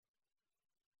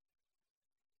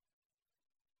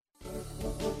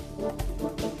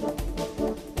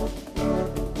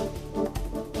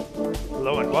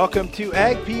and welcome to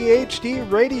Ag PhD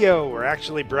Radio. We're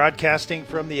actually broadcasting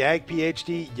from the Ag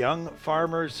PhD Young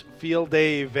Farmers Field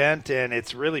Day event, and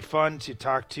it's really fun to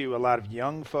talk to a lot of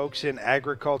young folks in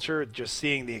agriculture, just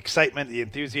seeing the excitement, the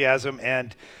enthusiasm,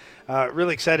 and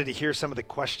really excited to hear some of the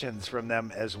questions from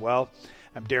them as well.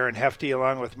 I'm Darren Hefty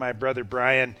along with my brother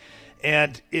Brian,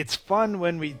 and it's fun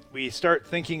when we start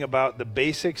thinking about the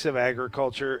basics of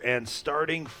agriculture and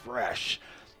starting fresh.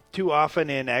 Too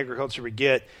often in agriculture we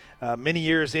get many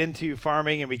years into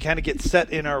farming and we kind of get set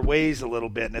in our ways a little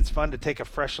bit, and it's fun to take a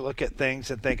fresh look at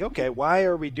things and think, okay, why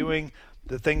are we doing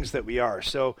the things that we are?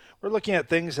 So we're looking at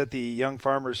things at the Young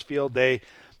Farmers Field Day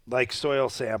like soil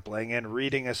sampling and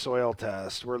reading a soil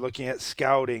test. We're looking at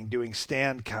scouting, doing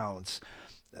stand counts,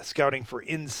 scouting for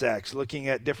insects, looking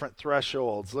at different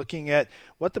thresholds, looking at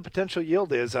what the potential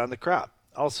yield is on the crop.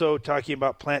 Also talking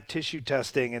about plant tissue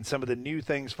testing and some of the new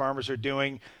things farmers are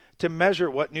doing to measure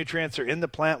what nutrients are in the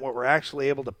plant, what we're actually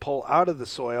able to pull out of the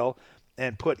soil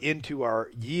and put into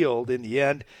our yield in the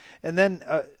end. And then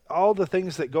all the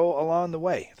things that go along the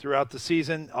way throughout the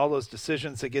season, all those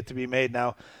decisions that get to be made.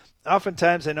 Now,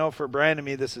 oftentimes, I know for Brian and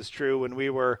me, this is true. When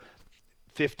we were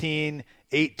 15,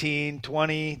 18,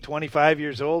 20, 25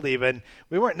 years old even,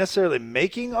 we weren't necessarily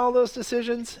making all those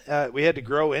decisions. We had to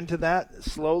grow into that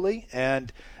slowly,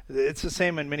 and it's the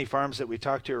same in many farms that we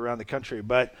talk to around the country.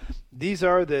 But these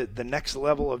are the next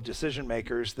level of decision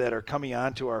makers that are coming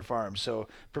onto our farms. So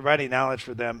providing knowledge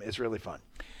for them is really fun.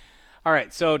 All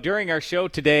right, so during our show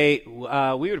today,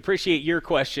 we would appreciate your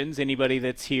questions, anybody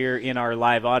that's here in our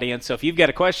live audience. So if you've got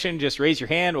a question, just raise your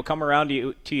hand. We'll come around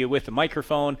to you with the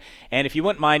microphone. And if you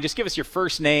wouldn't mind, just give us your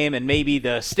first name and maybe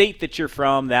the state that you're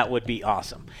from. That would be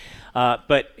awesome.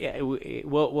 But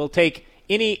we'll take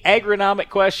any agronomic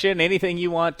question, anything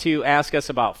you want to ask us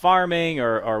about farming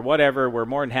or whatever. We're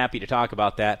more than happy to talk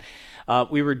about that.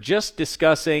 We were just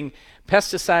discussing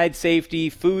pesticide safety,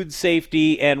 food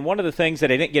safety, and one of the things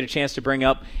that I didn't get a chance to bring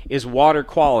up is water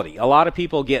quality. A lot of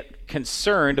people get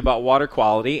concerned about water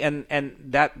quality, and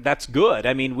that's good.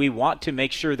 I mean, we want to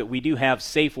make sure that we do have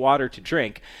safe water to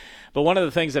drink. But one of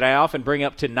the things that I often bring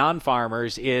up to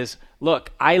non-farmers is,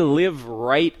 look, I live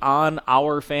right on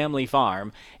our family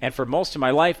farm, and for most of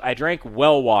my life, I drank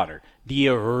well water. Do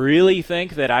you really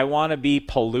think that I want to be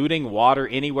polluting water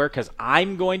anywhere? Because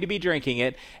I'm going to be drinking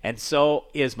it, and so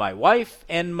is my wife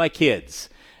and my kids.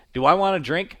 Do I want to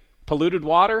drink polluted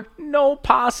water? No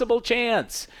possible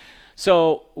chance.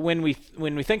 So when we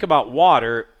think about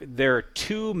water, there are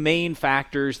two main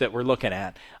factors that we're looking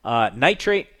at,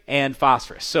 nitrate and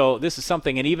phosphorus. So this is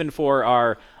something, and even for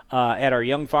our at our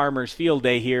Young Farmers Field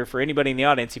Day here, for anybody in the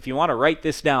audience, if you want to write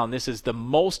this down, this is the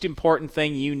most important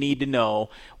thing you need to know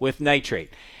with nitrate.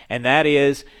 And that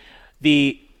is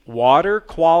the water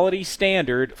quality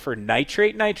standard for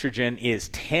nitrate nitrogen is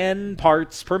 10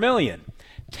 parts per million.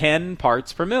 10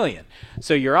 parts per million.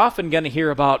 So you're often going to hear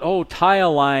about,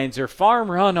 tile lines or farm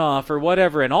runoff or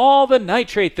whatever, and all the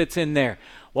nitrate that's in there.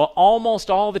 Well, almost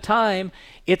all the time,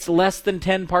 it's less than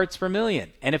 10 parts per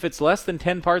million. And if it's less than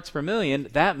 10 parts per million,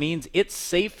 that means it's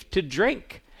safe to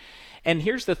drink. And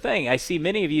here's the thing. I see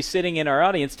many of you sitting in our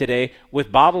audience today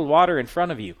with bottled water in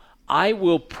front of you. I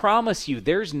will promise you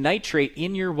there's nitrate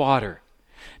in your water.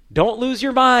 Don't lose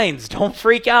your minds. Don't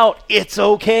freak out. It's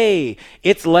okay.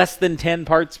 It's less than 10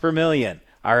 parts per million.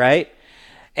 All right?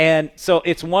 And so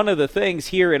it's one of the things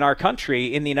here in our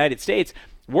country, in the United States,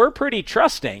 we're pretty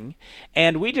trusting,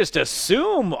 and we just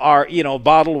assume our,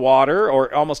 bottled water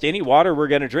or almost any water we're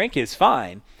going to drink is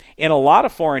fine. In a lot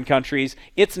of foreign countries,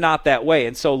 it's not that way.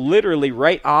 And so literally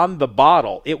right on the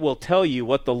bottle, it will tell you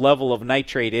what the level of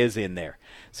nitrate is in there.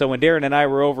 So when Darren and I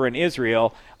were over in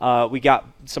Israel, we got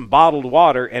some bottled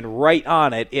water, and right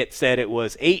on it, it said it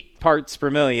was 8 parts per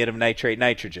million of nitrate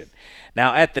nitrogen.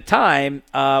 Now, at the time,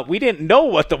 we didn't know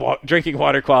what the drinking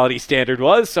water quality standard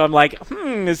was, so I'm like,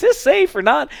 is this safe or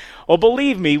not? Well,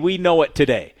 believe me, we know it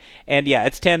today. And yeah,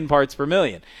 it's 10 parts per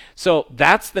million. So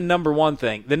that's the number one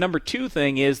thing. The number two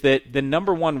thing is that the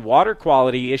number one water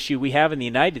quality issue we have in the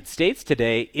United States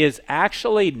today is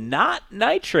actually not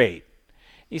nitrate.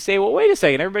 You say, well, wait a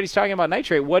second, everybody's talking about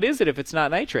nitrate. What is it if it's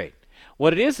not nitrate?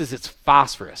 What it is it's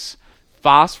phosphorus.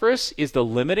 Phosphorus is the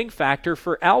limiting factor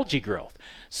for algae growth.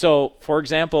 So, for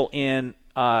example, in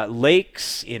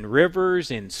lakes, in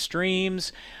rivers, in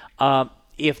streams,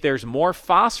 if there's more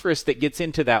phosphorus that gets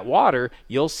into that water,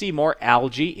 you'll see more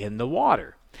algae in the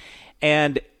water.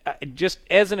 And just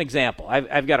as an example,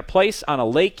 I've got a place on a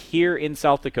lake here in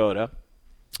South Dakota,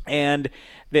 and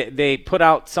they put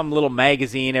out some little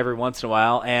magazine every once in a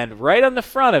while, and right on the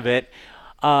front of it,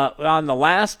 on the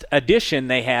last edition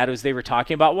they had, was they were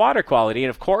talking about water quality. And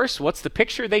of course, what's the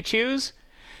picture they choose?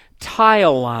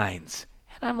 tile lines.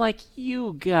 And I'm like,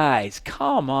 you guys,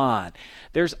 come on.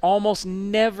 There's almost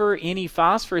never any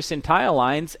phosphorus in tile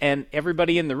lines, and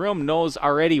everybody in the room knows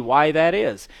already why that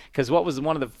is. Because what was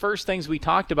one of the first things we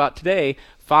talked about today?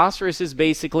 Phosphorus is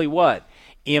basically what?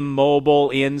 Immobile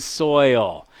in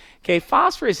soil. Okay,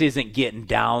 phosphorus isn't getting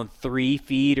down 3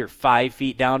 feet or 5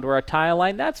 feet down to our tile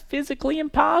line. That's physically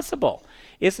impossible.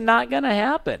 It's not going to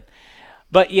happen.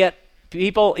 But yet,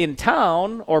 people in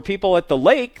town or people at the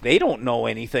lake, they don't know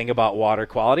anything about water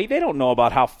quality. They don't know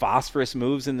about how phosphorus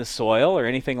moves in the soil or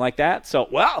anything like that. So,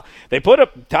 well, they put a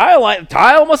tile line.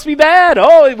 Tile must be bad.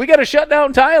 Oh, we got to shut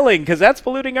down tiling because that's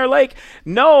polluting our lake.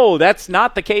 No, that's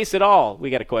not the case at all.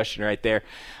 We got a question right there.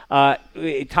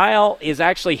 Tile is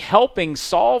actually helping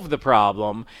solve the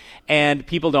problem, and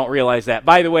people don't realize that.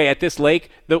 By the way, at this lake,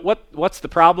 what's the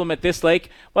problem at this lake?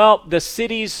 Well, the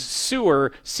city's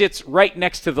sewer sits right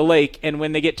next to the lake, and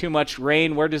when they get too much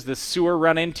rain, where does the sewer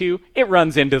run into? It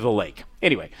runs into the lake.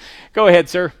 Anyway, go ahead,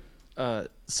 sir.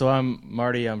 So I'm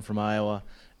Marty. I'm from Iowa,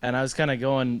 and I was kind of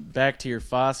going back to your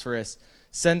phosphorus.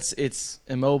 Since it's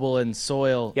immobile in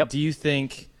soil, Yep. Do you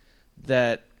think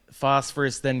that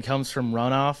phosphorus then comes from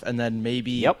runoff, and then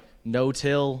maybe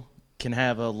no-till can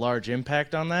have a large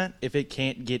impact on that if it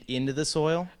can't get into the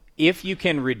soil? If you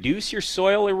can reduce your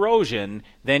soil erosion,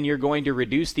 then you're going to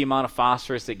reduce the amount of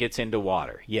phosphorus that gets into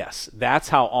water. Yes, that's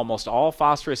how almost all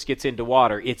phosphorus gets into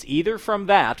water. It's either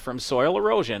from soil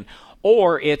erosion,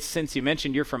 or it's, since you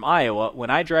mentioned you're from Iowa,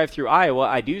 when I drive through Iowa,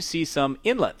 I do see some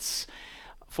inlets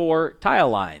for tile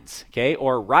lines, okay,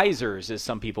 or risers as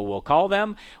some people will call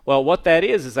them. Well, what that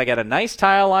is I got a nice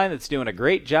tile line that's doing a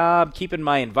great job keeping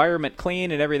my environment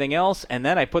clean and everything else, and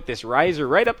then I put this riser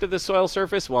right up to the soil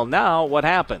surface. Well, now what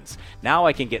happens? Now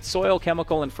I can get soil,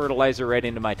 chemical, and fertilizer right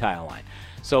into my tile line.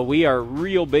 So we are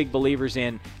real big believers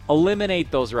in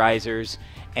eliminate those risers.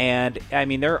 And, I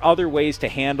mean, there are other ways to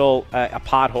handle a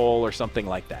pothole or something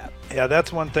like that. Yeah,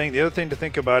 that's one thing. The other thing to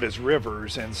think about is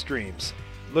rivers and streams.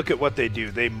 Look at what they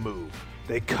do. They move.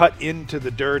 They cut into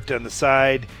the dirt on the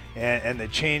side, and they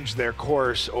change their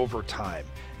course over time.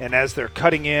 And as they're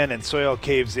cutting in and soil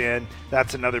caves in,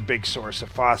 that's another big source of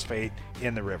phosphate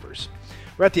in the rivers.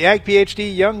 We're at the Ag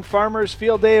PhD Young Farmers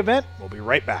Field Day event. We'll be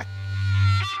right back.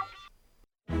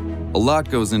 A lot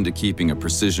goes into keeping a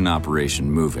precision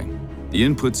operation moving. The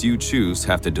inputs you choose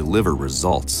have to deliver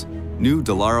results. New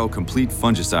Delaro Complete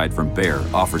Fungicide from Bayer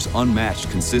offers unmatched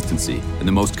consistency and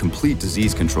the most complete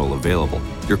disease control available.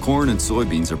 Your corn and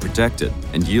soybeans are protected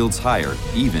and yields higher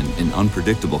even in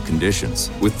unpredictable conditions.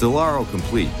 With Delaro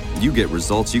Complete, you get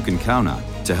results you can count on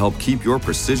to help keep your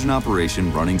precision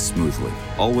operation running smoothly.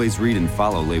 Always read and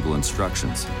follow label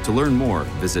instructions. To learn more,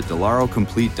 visit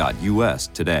delarocomplete.us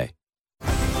today.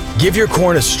 Give your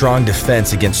corn a strong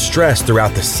defense against stress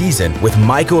throughout the season with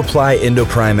MycoApply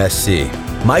Endoprime SC.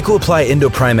 MycoApply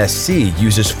Endoprime SC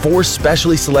uses 4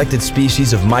 specially selected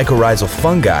species of mycorrhizal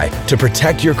fungi to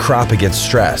protect your crop against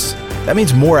stress. That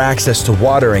means more access to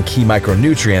water and key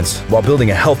micronutrients while building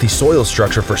a healthy soil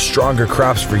structure for stronger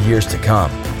crops for years to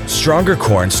come. Stronger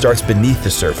corn starts beneath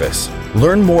the surface.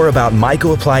 Learn more about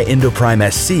MycoApply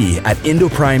Endoprime SC at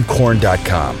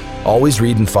endoprimecorn.com. Always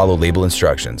read and follow label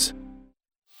instructions.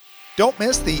 Don't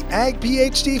miss the Ag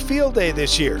PhD Field Day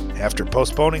this year. After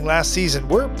postponing last season,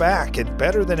 we're back and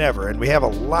better than ever, and we have a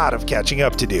lot of catching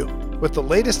up to do. With the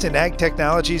latest in ag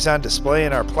technologies on display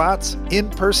in our plots,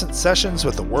 in-person sessions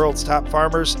with the world's top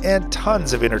farmers, and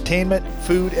tons of entertainment,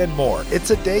 food, and more,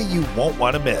 it's a day you won't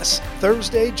want to miss.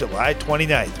 Thursday, July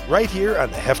 29th, right here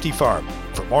on the Hefty Farm.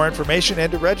 For more information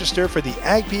and to register for the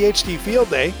Ag PhD Field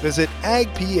Day, visit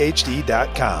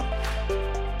agphd.com.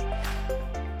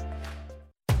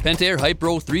 Pentair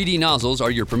Hypro 3D nozzles are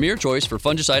your premier choice for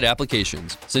fungicide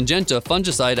applications. Syngenta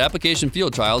fungicide application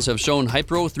field trials have shown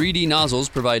Hypro 3D nozzles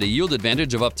provide a yield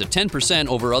advantage of up to 10%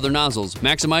 over other nozzles,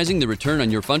 maximizing the return on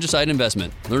your fungicide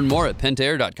investment. Learn more at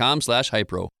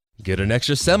pentair.com/hypro. Get an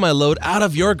extra semi-load out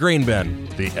of your grain bin.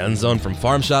 The End Zone from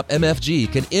Farm Shop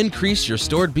MFG can increase your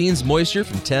stored beans moisture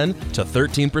from 10 to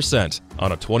 13%.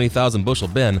 On a 20,000 bushel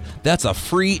bin, that's a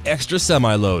free extra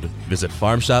semi-load. Visit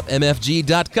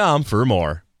farmshopmfg.com for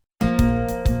more.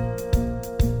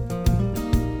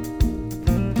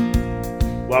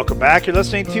 Welcome back. You're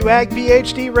listening to Ag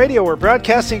PhD Radio. We're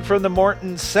broadcasting from the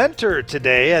Morton Center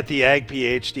today at the Ag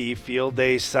PhD Field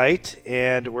Day site,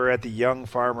 and we're at the Young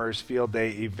Farmers Field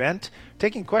Day event.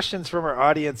 Taking questions from our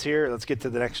audience here. Let's get to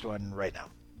the next one right now.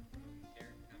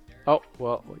 Oh,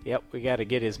 well, yep, we got to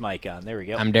get his mic on. There we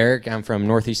go. I'm Derek. I'm from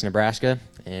northeast Nebraska,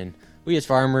 and we as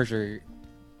farmers are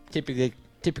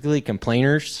typically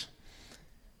complainers.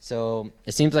 So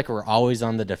it seems like we're always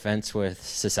on the defense with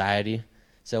society.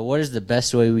 So what is the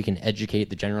best way we can educate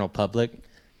the general public?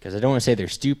 Because I don't want to say they're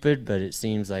stupid, but it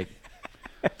seems like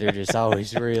they're just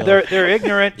always real. They're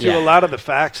ignorant to Yeah. a lot of the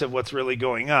facts of what's really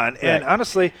going on. And Right.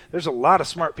 honestly, there's a lot of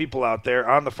smart people out there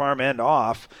on the farm and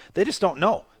off. They just don't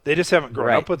know. They just haven't grown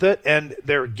Right. up with it, and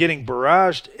they're getting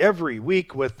barraged every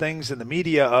week with things in the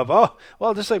media of, oh,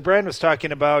 well, just like Brian was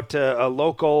talking about, a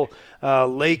local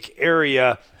lake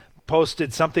area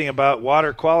posted something about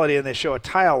water quality, and they show a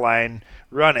tile line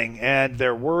running, and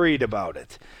they're worried about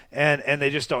it. And they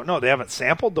just don't know. They haven't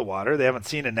sampled the water. They haven't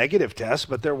seen a negative test,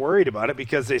 but they're worried about it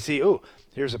because they see, oh,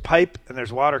 here's a pipe and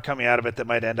there's water coming out of it that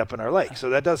might end up in our lake. So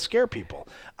that does scare people.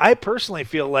 I personally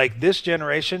feel like this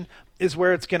generation is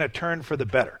where it's going to turn for the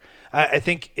better. I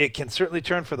think it can certainly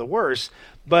turn for the worse,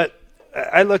 but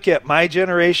I look at my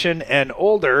generation and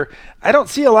older, I don't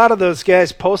see a lot of those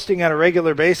guys posting on a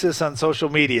regular basis on social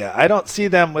media. I don't see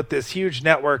them with this huge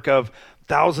network of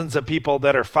thousands of people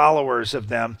that are followers of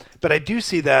them, but I do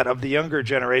see that of the younger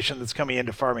generation that's coming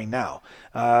into farming now.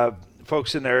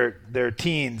 Folks in their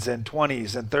teens and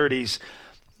 20s and 30s,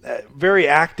 very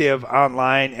active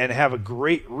online and have a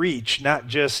great reach, not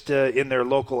just in their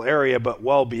local area, but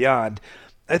well beyond.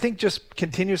 I think just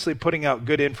continuously putting out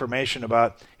good information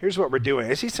about here's what we're doing.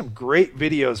 I see some great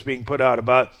videos being put out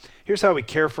about here's how we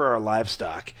care for our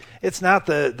livestock. It's not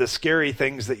the scary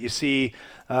things that you see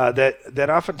that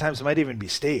oftentimes might even be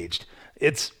staged.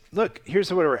 It's, look,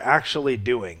 here's what we're actually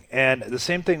doing. And the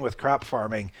same thing with crop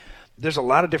farming. There's a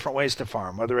lot of different ways to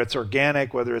farm, whether it's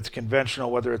organic, whether it's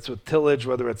conventional, whether it's with tillage,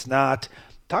 whether it's not.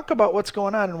 Talk about what's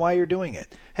going on and why you're doing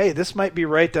it. Hey, this might be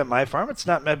right on my farm. It's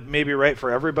not maybe right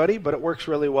for everybody, but it works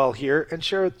really well here, and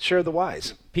share the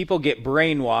whys. People get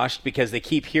brainwashed because they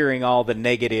keep hearing all the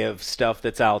negative stuff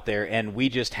that's out there, and we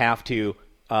just have to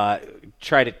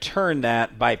try to turn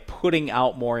that by putting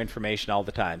out more information all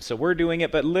the time. So we're doing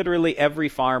it, but literally every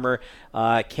farmer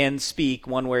can speak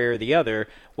one way or the other,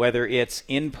 whether it's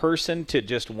in person to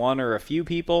just one or a few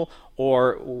people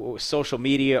or social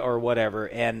media or whatever.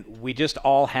 And we just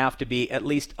all have to be at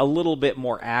least a little bit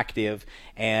more active,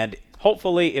 and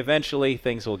hopefully eventually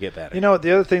things will get better. You know,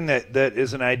 the other thing that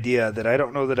is an idea that I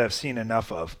don't know that I've seen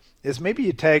enough of is maybe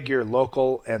you tag your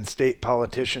local and state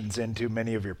politicians into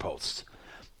many of your posts.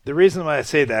 The reason why I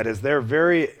say that is they're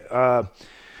very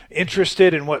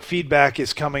interested in what feedback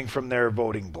is coming from their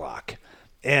voting block.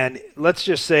 And let's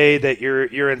just say that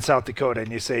you're in South Dakota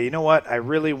and you say, you know what, I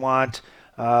really want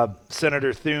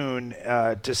Senator Thune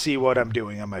to see what I'm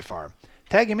doing on my farm.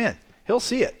 Tag him in. He'll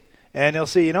see it. And he'll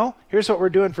see, here's what we're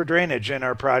doing for drainage in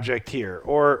our project here.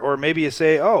 Or maybe you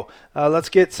say, let's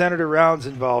get Senator Rounds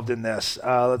involved in this.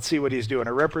 Let's see what he's doing.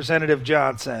 Or Representative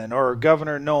Johnson or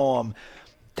Governor Noem.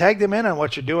 Tag them in on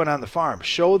what you're doing on the farm.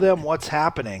 Show them what's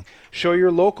happening. Show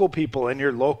your local people in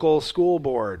your local school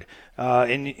board,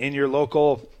 in your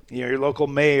local your local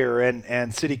mayor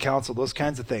and city council, those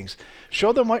kinds of things.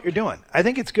 Show them what you're doing. I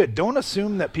think it's good. Don't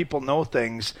assume that people know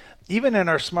things. Even in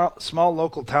our small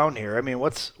local town here, I mean,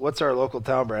 what's our local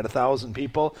town, Brad? 1,000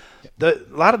 people. A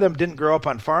lot of them didn't grow up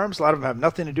on farms. A lot of them have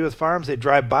nothing to do with farms. They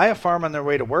drive by a farm on their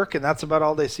way to work, and that's about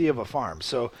all they see of a farm.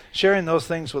 So sharing those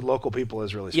things with local people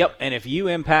is really smart. Yep, and if you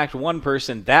impact one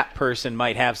person, that person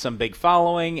might have some big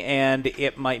following, and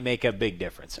it might make a big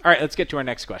difference. All right, let's get to our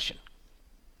next question.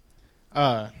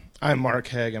 I'm Mark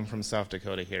Hegg. I'm from South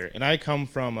Dakota here, and I come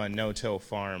from a no-till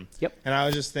farm. Yep. And I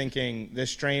was just thinking,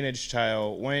 this drainage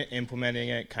tile, when implementing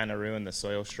it, kind of ruined the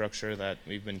soil structure that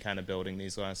we've been kind of building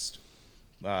these last,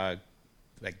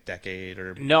 decade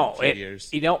or few years.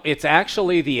 It's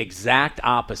actually the exact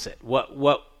opposite.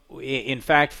 In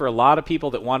fact, for a lot of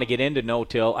people that want to get into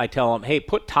no-till, I tell them, hey,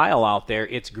 put tile out there.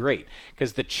 It's great.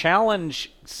 Because the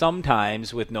challenge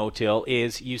sometimes with no-till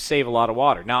is you save a lot of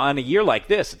water. Now, on a year like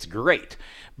this, it's great.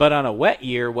 But on a wet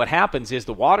year, what happens is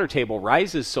the water table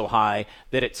rises so high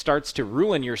that it starts to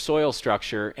ruin your soil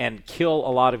structure and kill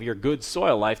a lot of your good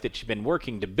soil life that you've been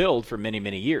working to build for many,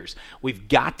 many years. We've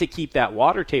got to keep that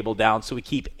water table down so we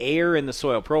keep air in the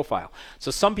soil profile.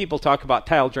 So some people talk about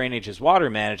tile drainage as water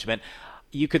management.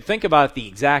 You could think about it the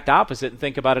exact opposite and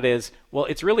think about it as, well,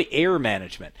 it's really air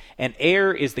management. And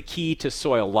air is the key to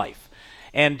soil life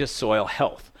and to soil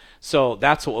health. So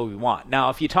that's what we want.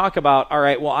 Now, if you talk about, all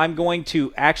right, well, I'm going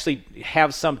to actually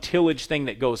have some tillage thing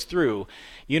that goes through,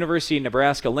 University of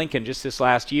Nebraska-Lincoln just this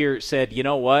last year said, you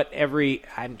know what,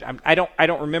 I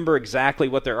don't remember exactly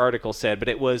what their article said, but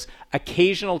it was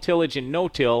occasional tillage and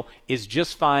no-till is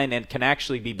just fine and can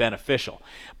actually be beneficial.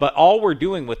 But all we're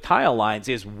doing with tile lines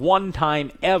is one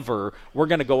time ever we're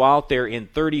going to go out there in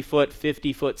 30-foot,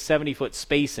 50-foot, 70-foot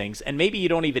spacings, and maybe you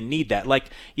don't even need that. Like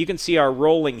you can see our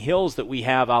rolling hills that we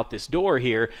have out this door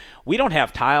here. We don't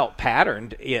have tile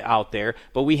patterned out there,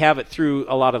 but we have it through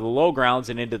a lot of the low grounds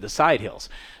and into the side hills.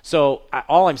 So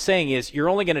all I'm saying is you're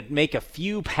only going to make a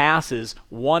few passes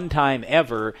one time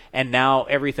ever, and now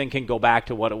everything can go back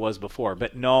to what it was before.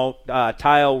 But no,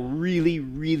 tile really,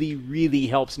 really, really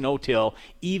helps no-till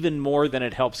even more than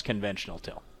it helps conventional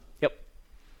till. Yep.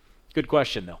 Good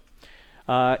question, though.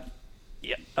 Where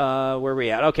are we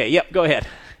at? Okay, yep, go ahead.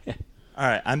 All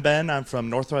right, I'm Ben. I'm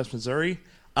from Northwest Missouri.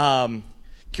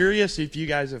 Curious if you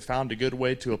guys have found a good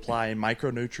way to apply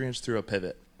micronutrients through a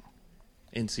pivot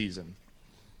in season.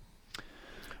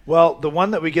 Well, the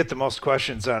one that we get the most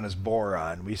questions on is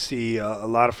boron. We see a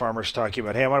lot of farmers talking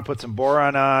about, hey, I want to put some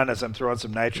boron on as I'm throwing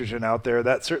some nitrogen out there.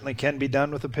 That certainly can be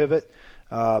done with a pivot.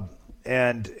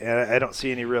 And I don't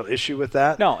see any real issue with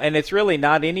that. No, and it's really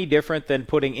not any different than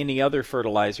putting any other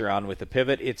fertilizer on with a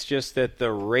pivot. It's just that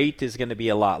the rate is going to be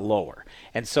a lot lower.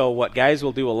 And so what guys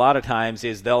will do a lot of times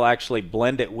is they'll actually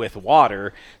blend it with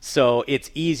water, so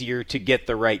it's easier to get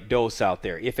the right dose out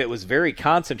there. If it was very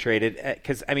concentrated,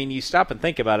 because, I mean, you stop and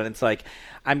think about it, and it's like,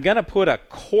 I'm going to put a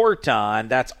quart on,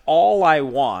 that's all I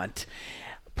want,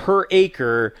 per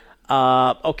acre.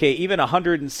 Okay, even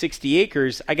 160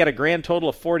 acres, I got a grand total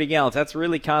of 40 gallons. That's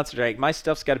really concentrated. My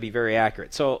stuff's got to be very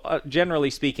accurate. So generally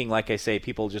speaking, like I say,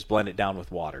 people just blend it down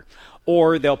with water.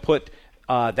 Or they'll put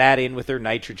that in with their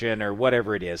nitrogen or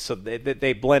whatever it is. So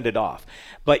they blend it off.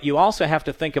 But you also have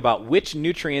to think about which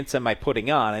nutrients am I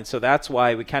putting on. And so that's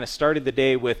why we kind of started the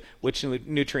day with which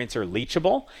nutrients are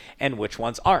leachable and which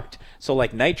ones aren't. So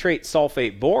like nitrate,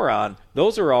 sulfate, boron,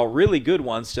 those are all really good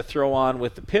ones to throw on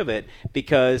with the pivot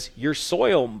because your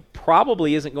soil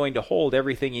probably isn't going to hold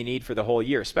everything you need for the whole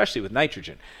year, especially with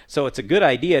nitrogen. So it's a good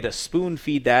idea to spoon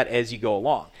feed that as you go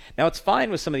along. Now it's fine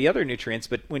with some of the other nutrients,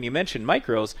 but when you mention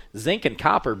micros, zinc and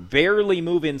copper barely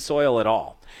move in soil at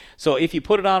all. So if you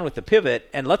put it on with the pivot,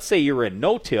 and let's say you're in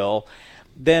no-till,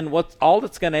 then all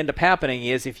that's going to end up happening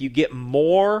is if you get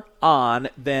more on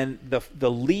than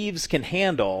the leaves can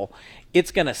handle,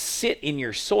 it's going to sit in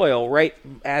your soil right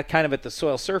at kind of at the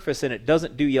soil surface, and it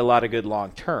doesn't do you a lot of good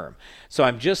long term. So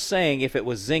I'm just saying if it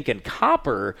was zinc and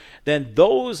copper, then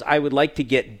those I would like to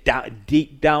get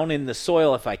deep down in the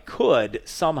soil if I could,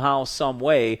 somehow, some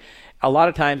way. A lot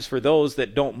of times for those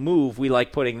that don't move, we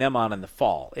like putting them on in the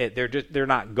fall. They're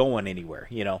not going anywhere,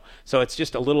 you know. So it's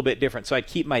just a little bit different. So I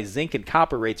keep my zinc and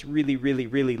copper rates really, really,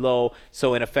 really low.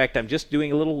 So in effect, I'm just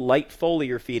doing a little light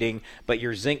foliar feeding. But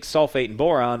your zinc, sulfate, and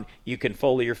boron, you can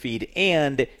foliar feed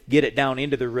and get it down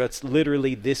into the roots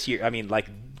literally this year. I mean, like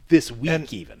this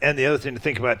week even. And the other thing to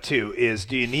think about too is,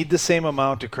 do you need the same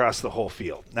amount across the whole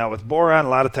field? Now with boron, a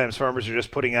lot of times farmers are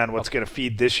just putting on what's going to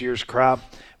feed this year's crop.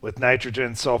 With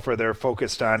nitrogen, sulfur, they're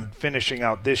focused on finishing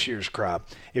out this year's crop.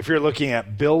 If you're looking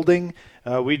at building,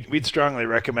 we'd strongly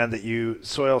recommend that you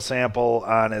soil sample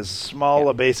on as small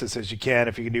a basis as you can.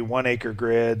 If you can do 1 acre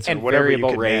grids and or whatever variable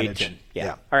you can rate manage.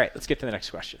 Yeah. All right, let's get to the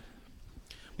next question.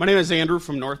 My name is Andrew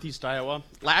from Northeast Iowa.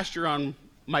 Last year on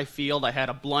my field, I had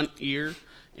a blunt ear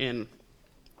in,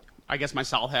 I guess, my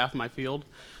south half of my field.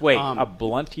 Wait, a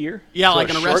blunt ear? Yeah, So like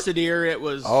a an short- arrested ear. It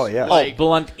was. Oh, yeah. Like,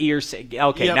 blunt ear.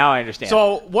 Okay, Yep. now I understand.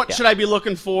 So what should I be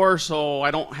looking for so I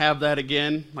don't have that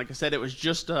again? Like I said, it was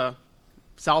just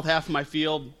south half of my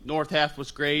field. North half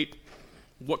was great.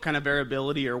 What kind of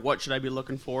variability or what should I be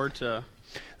looking for to...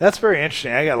 That's very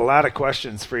interesting. I got a lot of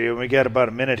questions for you. We got about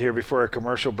a minute here before our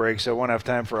commercial break, so I won't have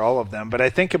time for all of them. But I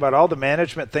think about all the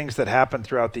management things that happen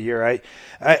throughout the year.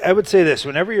 I would say this.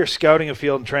 Whenever you're scouting a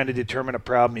field and trying to determine a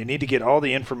problem, you need to get all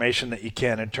the information that you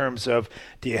can in terms of,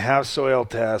 do you have soil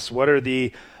tests? What are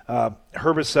the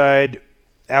herbicide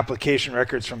application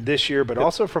records from this year, but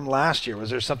also from last year? Was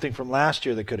there something from last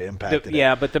year that could have impacted it?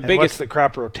 Yeah, but the and biggest... what's the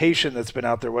crop rotation that's been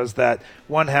out there? Was that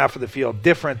one half of the field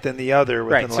different than the other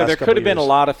within Right, the so last there couple could have of been a years?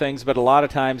 lot of things, but a lot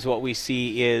of times what we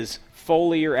see is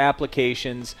foliar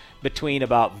applications between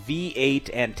about V8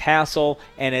 and tassel,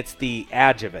 and it's the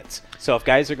adjuvants. So if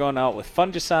guys are going out with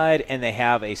fungicide and they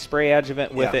have a spray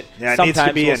adjuvant with it, it sometimes needs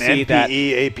to be we'll an see that.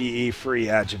 NPE, APE free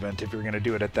adjuvant if you're going to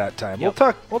do it at that time. Yep.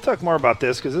 We'll talk more about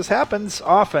this because this happens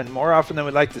often, more often than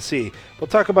we'd like to see. We'll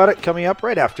talk about it coming up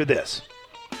right after this.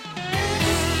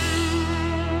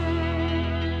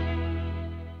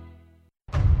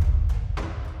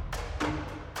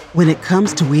 When it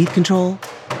comes to weed control,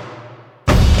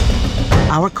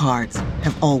 Our cards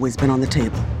have always been on the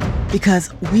table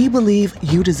because we believe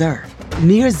you deserve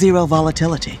near zero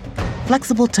volatility,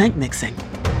 flexible tank mixing,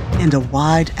 and a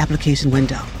wide application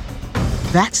window.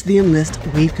 That's the Enlist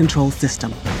Weed Control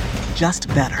System, just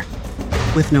better,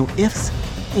 with no ifs,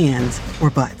 ands, or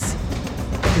buts.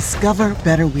 Discover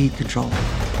better weed control.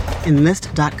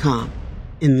 Enlist.com.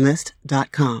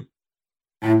 Enlist.com.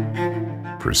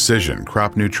 Precision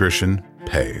crop nutrition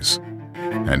pays.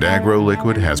 And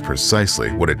AgroLiquid has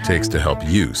precisely what it takes to help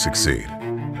you succeed.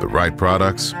 The right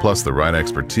products plus the right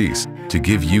expertise to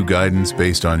give you guidance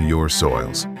based on your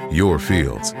soils, your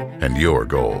fields, and your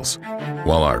goals.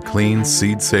 While our clean,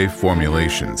 seed-safe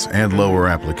formulations and lower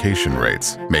application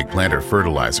rates make planter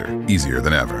fertilizer easier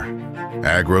than ever.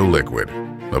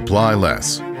 AgroLiquid. Apply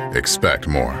less. Expect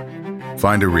more.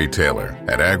 Find a retailer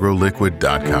at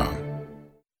agroliquid.com.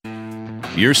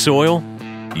 Your soil,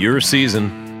 your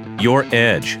season, your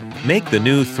edge. Make the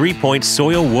new 3-point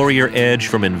Soil Warrior Edge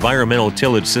from Environmental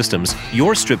Tillage Systems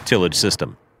your strip tillage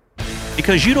system.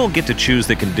 Because you don't get to choose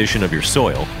the condition of your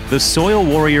soil, the Soil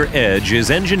Warrior Edge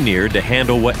is engineered to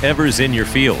handle whatever's in your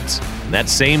fields. And that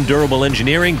same durable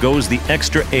engineering goes the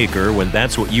extra acre when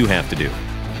that's what you have to do.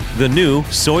 The new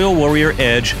Soil Warrior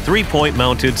Edge 3-point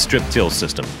mounted strip till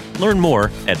system. Learn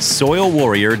more at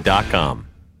soilwarrior.com.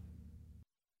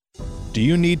 Do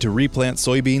you need to replant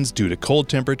soybeans due to cold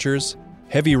temperatures,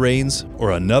 heavy rains,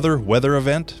 or another weather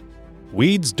event?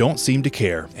 Weeds don't seem to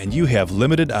care, and you have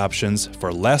limited options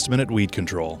for last-minute weed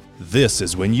control. This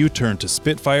is when you turn to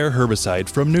Spitfire herbicide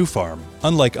from New Farm.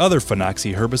 Unlike other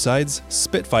Phenoxy herbicides,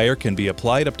 Spitfire can be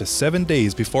applied up to 7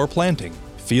 days before planting.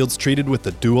 Fields treated with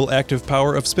the dual active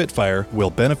power of Spitfire will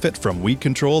benefit from weed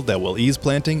control that will ease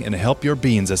planting and help your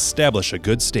beans establish a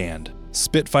good stand.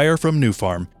 Spitfire from New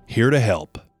Farm, here to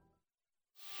help.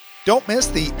 Don't miss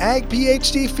the Ag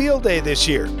PhD Field Day this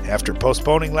year. After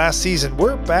postponing last season,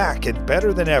 we're back and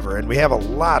better than ever, and we have a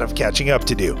lot of catching up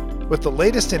to do. With the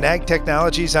latest in ag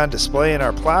technologies on display in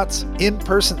our plots,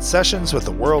 in-person sessions with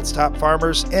the world's top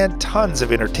farmers, and tons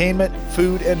of entertainment,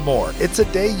 food, and more, it's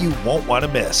a day you won't want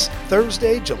to miss.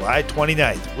 Thursday, July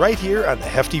 29th, right here on the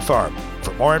Hefty Farm.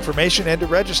 For more information and to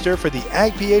register for the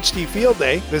Ag PhD Field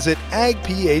Day, visit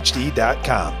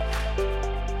agphd.com.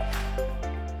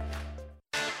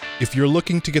 If you're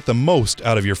looking to get the most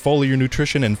out of your foliar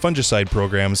nutrition and fungicide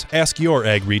programs, ask your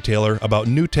ag retailer about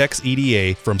Nutex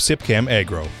EDA from Sipcam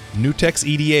Agro. Nutex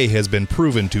EDA has been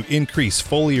proven to increase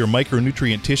foliar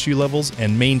micronutrient tissue levels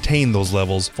and maintain those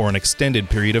levels for an extended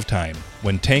period of time.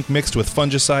 When tank mixed with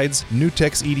fungicides,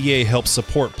 Nutex EDA helps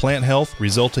support plant health,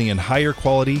 resulting in higher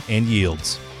quality and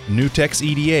yields. Nutex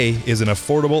EDA is an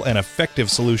affordable and effective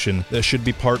solution that should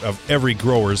be part of every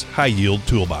grower's high-yield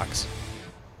toolbox.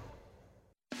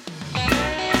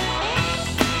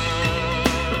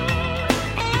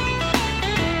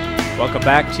 Welcome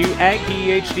back to Ag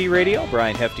PhD Radio.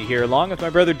 Brian Hefty here along with my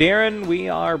brother Darren. We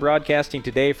are broadcasting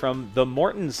today from the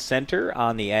Morton Center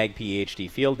on the Ag PhD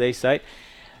Field Day site.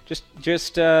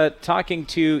 Just talking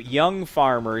to young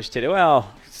farmers today.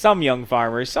 Well, some young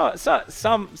farmers,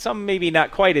 some maybe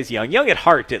not quite as young at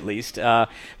heart at least. But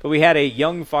we had a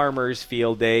young farmers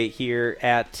field day here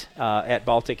at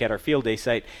Baltic at our field day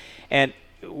site, and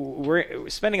we're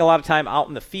spending a lot of time out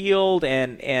in the field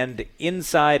and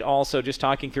inside also, just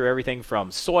talking through everything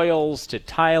from soils to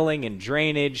tiling and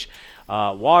drainage,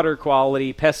 water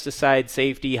quality, pesticide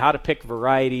safety, how to pick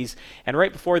varieties. And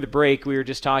right before the break, we were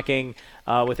just talking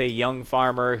with a young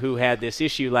farmer who had this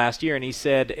issue last year, and he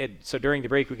said, so during the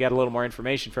break we got a little more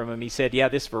information from him. He said, yeah,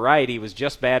 this variety was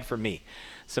just bad for me.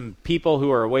 Some people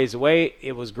who are a ways away,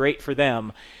 it was great for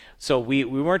them. So we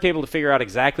weren't able to figure out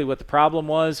exactly what the problem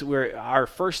was. Our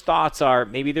first thoughts are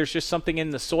maybe there's just something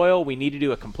in the soil. We need to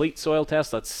do a complete soil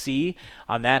test. Let's see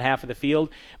on that half of the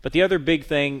field. But the other big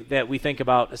thing that we think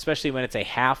about, especially when it's a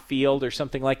half field or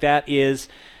something like that, is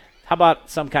how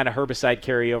about some kind of herbicide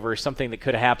carryover, something that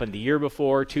could have happened the year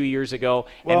before, 2 years ago,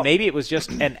 and maybe it was just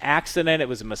an accident, it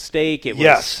was a mistake.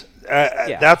 Yes,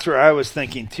 that's where I was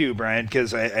thinking too, Brian,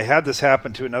 because I had this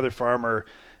happen to another farmer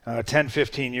 10,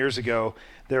 15 years ago.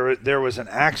 There was an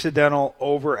accidental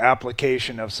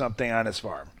over-application of something on his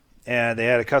farm, and they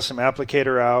had a custom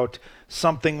applicator out.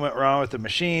 Something went wrong with the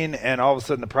machine, and all of a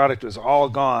sudden the product was all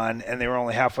gone, and they were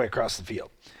only halfway across the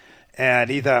field. And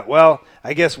he thought, well,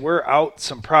 I guess we're out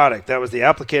some product. That was the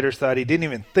applicator's thought. He didn't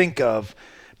even think of,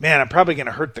 man, I'm probably going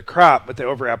to hurt the crop with the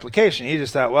over-application. He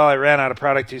just thought, well, I ran out of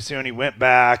product too soon. He went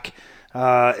back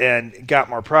and got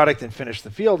more product and finished the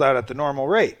field out at the normal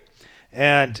rate.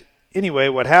 And anyway,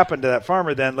 what happened to that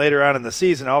farmer then later on in the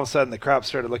season, all of a sudden the crop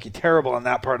started looking terrible in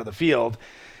that part of the field,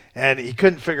 and he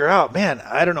couldn't figure out, man,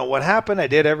 I don't know what happened. I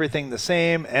did everything the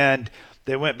same, and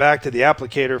they went back to the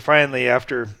applicator finally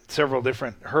after several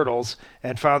different hurdles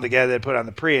and found the guy that put on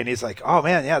the pre, and he's like, oh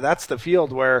man, yeah, that's the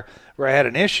field where I had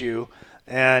an issue.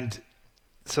 And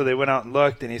so they went out and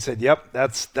looked, and he said, yep,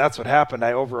 that's what happened.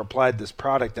 I over-applied this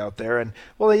product out there. And,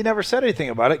 well, he never said anything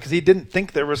about it because he didn't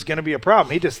think there was going to be a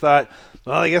problem. He just thought,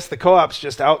 well, I guess the co-op's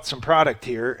just out some product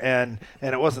here, and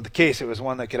it wasn't the case. It was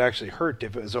one that could actually hurt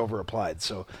if it was over-applied.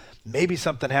 So maybe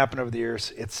something happened over the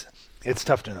years. It's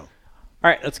tough to know. All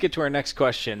right, let's get to our next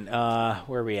question.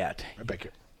 Where are we at? Right back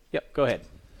here. Yep, go ahead.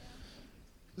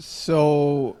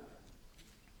 So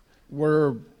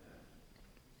we're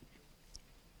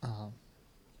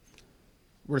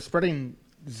spreading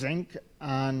zinc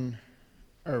on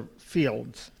our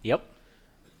fields. Yep.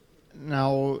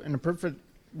 Now, in a perfect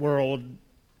world,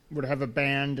 would have a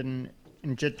band and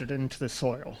inject it into the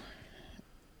soil.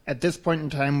 At this point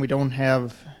in time, we don't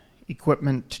have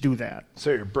equipment to do that.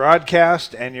 So you're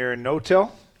broadcast and you're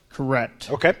no-till?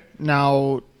 Correct. Okay.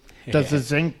 Now, does the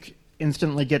zinc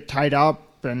instantly get tied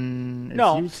up and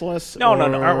it's useless? No.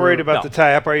 Aren't worried about the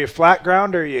tie-up. Are you flat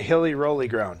ground or are you hilly, rolly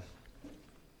ground?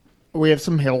 We have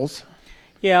some hills.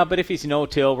 Yeah, but if he's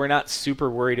no-till, we're not super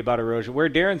worried about erosion. Where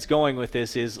Darren's going with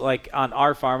this is, like on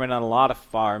our farm and on a lot of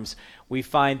farms, we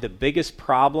find the biggest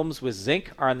problems with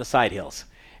zinc are on the side hills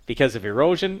because of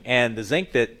erosion, and the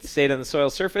zinc that stayed on the soil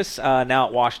surface, now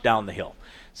it washed down the hill.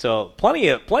 So plenty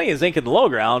of zinc in the low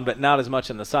ground, but not as much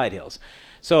in the side hills.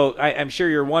 So I'm sure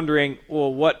you're wondering,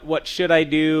 well, what should I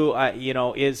do?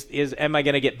 Am I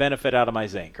going to get benefit out of my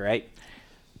zinc, right?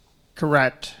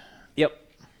 Correct. Yep.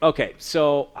 Okay,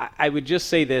 so I would just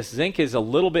say this. Zinc is a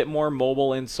little bit more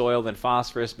mobile in soil than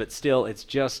phosphorus, but still it's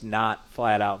just not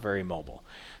flat out very mobile.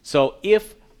 So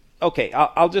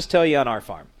I'll just tell you on our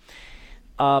farm.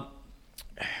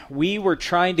 We were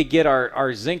trying to get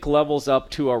our zinc levels up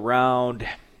to around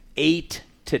 8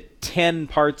 to 10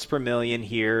 parts per million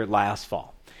here last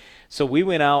fall. So we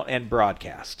went out and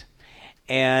broadcast.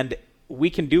 And we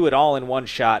can do it all in one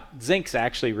shot. Zinc's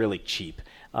actually really cheap.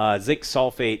 Zinc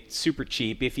sulfate, super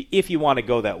cheap if you want to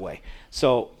go that way.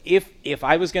 So if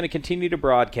I was going to continue to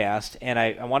broadcast and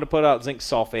I want to put out zinc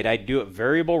sulfate, I'd do it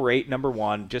variable rate, number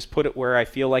one, just put it where I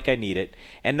feel like I need it.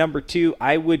 And number two,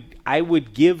 I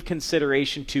would give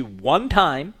consideration to one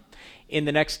time in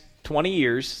the next 20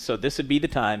 years, so this would be the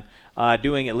time,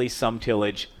 doing at least some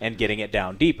tillage and getting it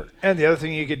down deeper. And the other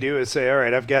thing you could do is say, all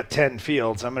right, I've got 10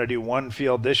 fields. I'm going to do one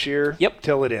field this year. Yep.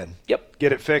 Till it in. Yep.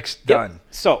 Get it fixed, done.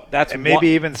 So that's and maybe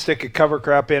even stick a cover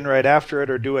crop in right after it,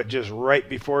 or do it just right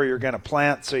before you're going to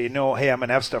plant, so you know, hey, I'm going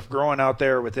to have stuff growing out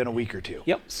there within a week or two.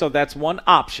 Yep. So that's one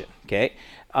option. Okay.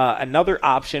 Another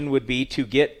option would be to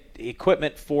get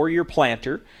equipment for your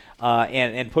planter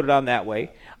and put it on that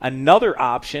way. Another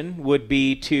option would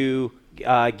be to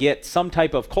get some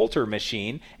type of coulter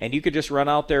machine, and you could just run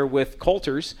out there with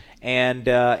coulters, and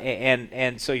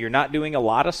so you're not doing a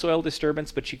lot of soil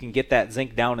disturbance, but you can get that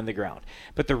zinc down in the ground.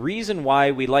 But the reason why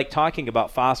we like talking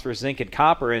about phosphorus, zinc, and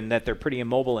copper, and that they're pretty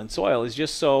immobile in soil, is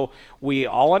just so we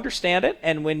all understand it,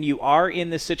 and when you are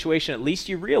in this situation, at least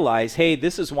you realize, hey,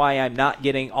 this is why I'm not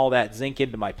getting all that zinc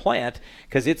into my plant,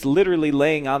 because it's literally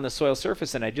laying on the soil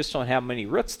surface, and I just don't have many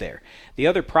roots there. The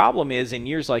other problem is, in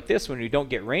years like this, when we don't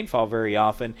get rainfall very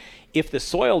often, if the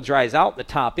soil dries out the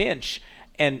top inch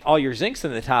and all your zinc's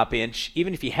in the top inch,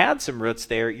 even if you had some roots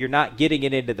there, you're not getting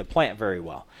it into the plant very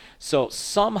well. So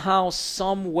somehow,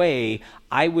 some way,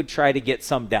 I would try to get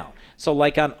some down. So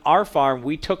like on our farm,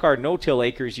 we took our no-till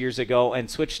acres years ago and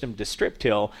switched them to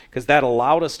strip-till because that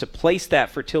allowed us to place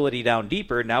that fertility down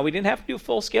deeper. Now, we didn't have to do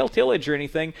full-scale tillage or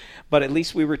anything, but at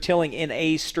least we were tilling in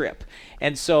a strip.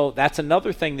 And so that's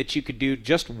another thing that you could do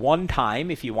just one time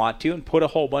if you want to and put a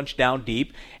whole bunch down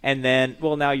deep, and then,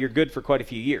 well, now you're good for quite a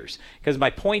few years. Because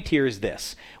my point here is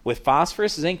this. With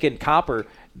phosphorus, zinc, and copper,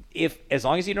 as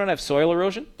long as you don't have soil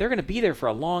erosion, they're going to be there for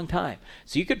a long time.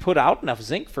 So you could put out enough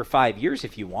zinc for 5 years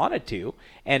if you wanted to,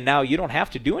 and now you don't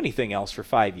have to do anything else for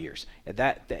 5 years.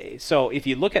 So if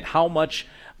you look at how much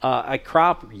a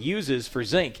crop uses for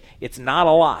zinc, it's not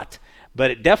a lot,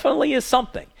 but it definitely is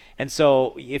something. And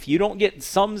so if you don't get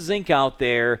some zinc out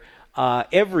there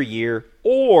every year,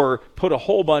 or put a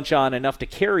whole bunch on enough to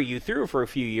carry you through for a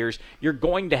few years, you're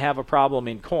going to have a problem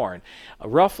in corn.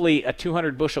 Roughly a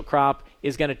 200 bushel crop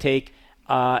is going to take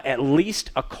at least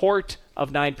a quart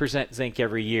of 9% zinc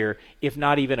every year, if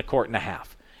not even a quart and a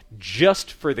half,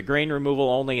 just for the grain removal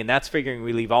only, and that's figuring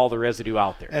we leave all the residue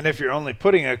out there. And if you're only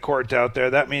putting a quart out there,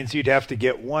 that means you'd have to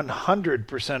get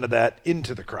 100% of that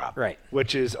into the crop, right?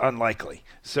 Which is unlikely.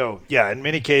 So, yeah, in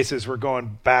many cases, we're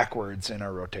going backwards in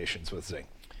our rotations with zinc.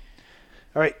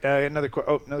 All right, another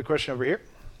question over here.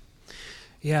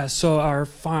 Yeah, so our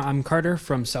farm, I'm Carter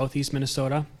from southeast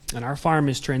Minnesota, and our farm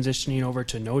is transitioning over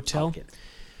to no-till.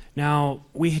 Now,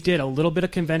 we did a little bit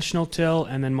of conventional till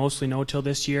and then mostly no-till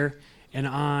this year, and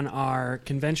on our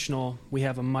conventional, we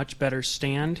have a much better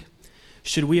stand.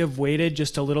 Should we have waited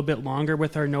just a little bit longer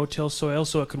with our no-till soil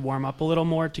so it could warm up a little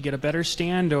more to get a better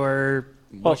stand, or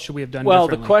what should we have done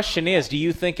differently? The question is, do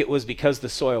you think it was because the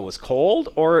soil was cold,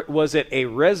 or was it a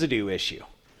residue issue?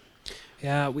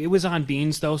 Yeah, it was on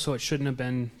beans, though, so it shouldn't have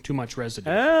been too much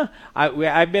residue.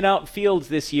 I've been out in fields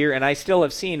this year, and I still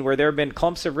have seen where there have been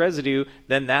clumps of residue,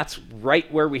 then that's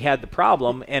right where we had the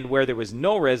problem, and where there was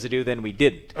no residue, then we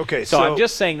didn't. Okay, so I'm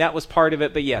just saying that was part of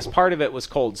it, but yes, part of it was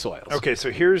cold soils. Okay, so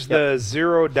here's the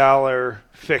 $0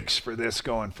 fix for this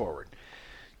going forward.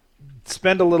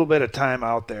 Spend a little bit of time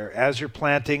out there. As you're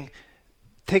planting,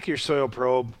 take your soil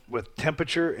probe with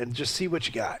temperature and just see what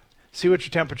you got. See what your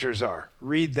temperatures are.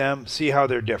 Read them. See how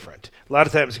they're different. A lot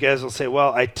of times guys will say,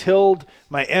 well, I tilled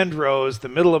my end rows. The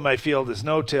middle of my field is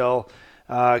no-till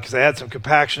because I had some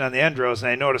compaction on the end rows,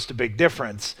 and I noticed a big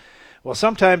difference. Well,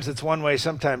 sometimes it's one way,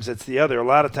 sometimes it's the other. A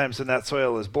lot of times when that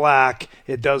soil is black,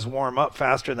 it does warm up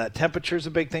faster, and that temperature is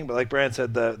a big thing. But like Brian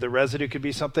said, the residue could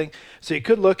be something. So you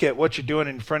could look at what you're doing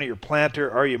in front of your planter.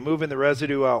 Are you moving the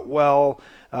residue out well?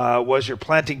 Was your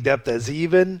planting depth as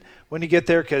even when you get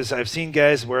there? Because I've seen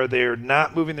guys where they're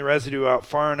not moving the residue out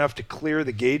far enough to clear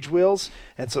the gauge wheels,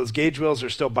 and so those gauge wheels are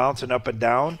still bouncing up and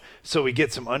down, so we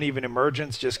get some uneven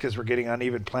emergence just because we're getting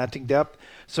uneven planting depth.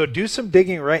 So do some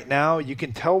digging right now. You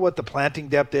can tell what the planting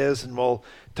depth is, and we'll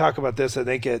talk about this, I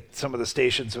think, at some of the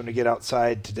stations when we get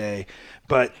outside today.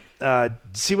 But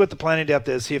see what the planting depth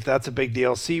is, see if that's a big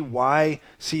deal, see why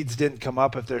seeds didn't come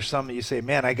up. If there's some that you say,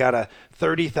 man, I got a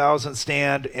 30,000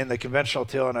 stand in the conventional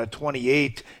till and a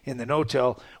 28 in the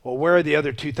no-till, well, where are the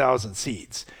other 2,000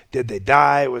 seeds? Did they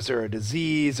die? Was there a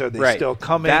disease? Are they still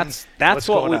coming? That's What's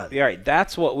going on? Right.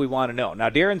 That's what we want to know. Now,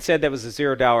 Darren said that was a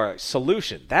 $0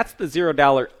 solution. That's the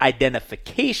 $0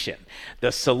 identification.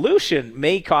 The solution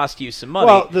may cost you some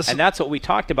money, and that's what we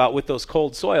talked about with those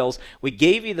cold soils. We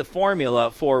gave you the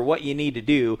formula for what you need to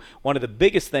do. One of the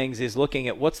biggest things is looking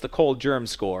at what's the cold germ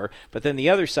score, but then the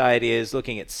other side is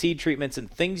looking at seed treatments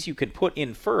and things you can put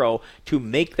in furrow to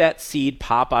make that seed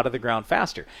pop out of the ground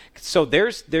faster. So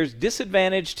there's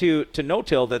disadvantage to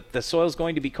no-till that the soil is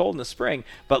going to be cold in the spring,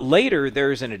 but later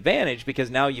there's an advantage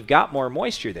because now you've got more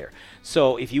moisture there.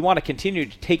 So if you want to continue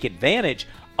to take advantage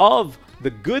of the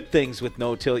good things with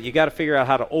no-till, you got to figure out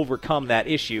how to overcome that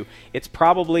issue. It's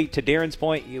probably, to Darren's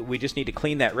point, we just need to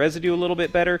clean that residue a little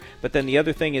bit better, but then the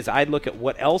other thing is I'd look at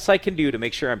what else I can do to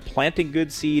make sure I'm planting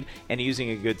good seed and using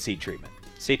a good seed treatment.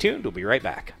 Stay tuned. We'll be right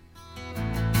back.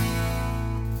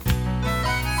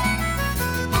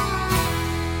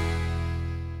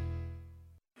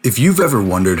 If you've ever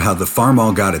wondered how the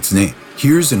Farmall got its name,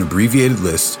 here's an abbreviated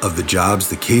list of the jobs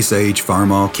the Case IH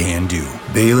Farmall can do.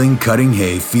 Baling, cutting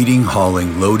hay, feeding,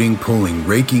 hauling, loading, pulling,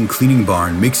 raking, cleaning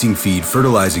barn, mixing feed,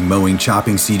 fertilizing, mowing,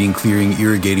 chopping, seeding, clearing,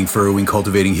 irrigating, furrowing,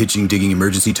 cultivating, hitching, digging,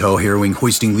 emergency tow, harrowing,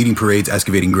 hoisting, leading parades,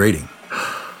 excavating, grading.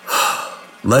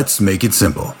 Let's make it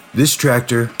simple. This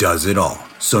tractor does it all.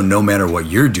 So no matter what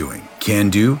you're doing,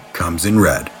 Can Do comes in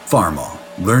red. Farmall.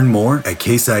 Learn more at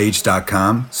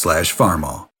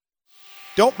caseih.com/farmall.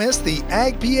 Don't miss the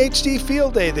Ag PhD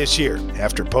Field Day this year.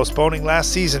 After postponing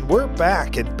last season, we're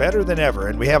back and better than ever,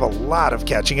 and we have a lot of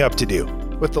catching up to do.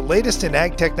 With the latest in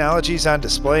ag technologies on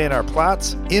display in our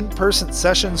plots, in-person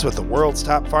sessions with the world's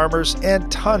top farmers,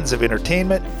 and tons of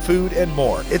entertainment, food, and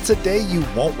more, it's a day you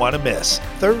won't want to miss.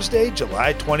 Thursday,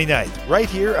 July 29th, right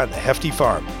here on the Hefty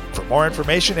Farm. For more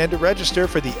information and to register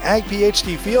for the Ag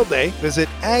PhD Field Day, visit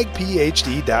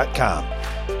agphd.com.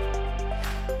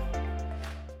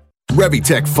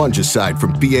 Revitec fungicide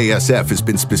from BASF has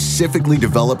been specifically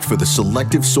developed for the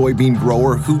selective soybean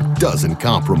grower who doesn't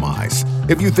compromise.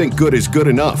 If you think good is good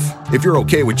enough, if you're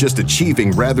okay with just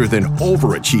achieving rather than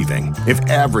overachieving, if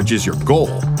average is your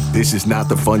goal, this is not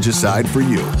the fungicide for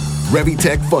you.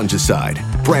 Revitec fungicide,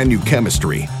 brand new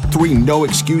chemistry, 3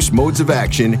 no-excuse modes of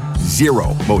action,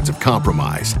 0 modes of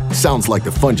compromise. Sounds like the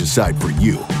fungicide for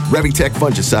you. Revitec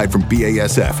fungicide from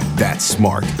BASF. That's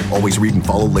smart. Always read and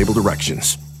follow label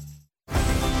directions.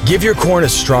 Give your corn a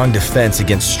strong defense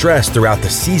against stress throughout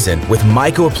the season with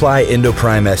MycoApply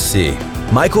Endoprime SC.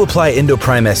 MycoApply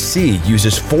Endoprime SC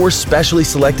uses 4 specially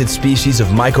selected species of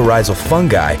mycorrhizal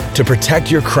fungi to protect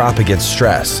your crop against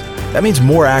stress. That means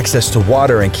more access to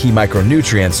water and key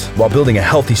micronutrients while building a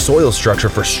healthy soil structure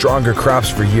for stronger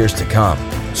crops for years to come.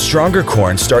 Stronger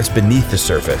corn starts beneath the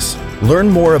surface. Learn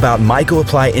more about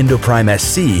MycoApply Endoprime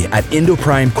SC at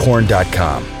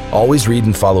endoprimecorn.com. Always read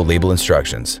and follow label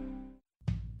instructions.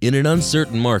 In an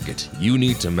uncertain market, you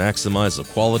need to maximize the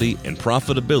quality and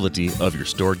profitability of your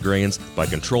stored grains by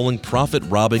controlling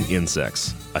profit-robbing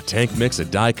insects. A tank mix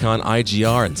of Dicon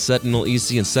IGR and Sentinel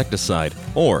EC insecticide,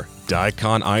 or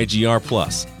Dicon IGR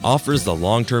Plus, offers the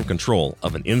long-term control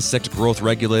of an insect growth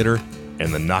regulator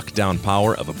and the knockdown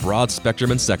power of a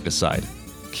broad-spectrum insecticide.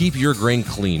 Keep your grain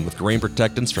clean with grain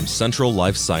protectants from Central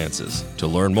Life Sciences. To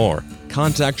learn more,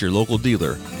 contact your local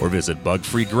dealer or visit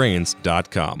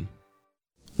bugfreegrains.com.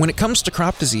 When it comes to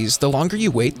crop disease, the longer you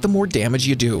wait, the more damage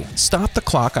you do. Stop the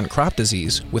clock on crop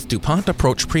disease with DuPont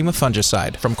Approach Prima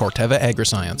fungicide from Corteva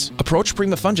Agriscience. Approach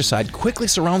Prima fungicide quickly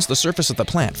surrounds the surface of the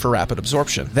plant for rapid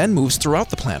absorption, then moves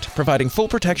throughout the plant, providing full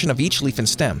protection of each leaf and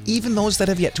stem, even those that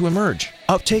have yet to emerge.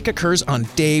 Uptake occurs on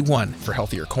day one for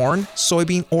healthier corn,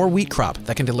 soybean, or wheat crop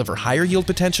that can deliver higher yield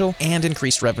potential and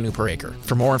increased revenue per acre.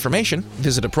 For more information,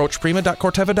 visit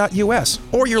approachprima.corteva.us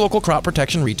or your local crop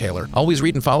protection retailer. Always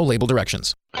read and follow label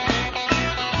directions.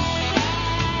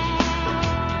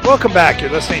 Welcome back.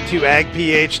 You're listening to Ag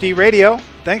PhD Radio.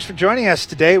 Thanks for joining us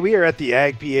today. We are at the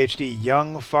Ag PhD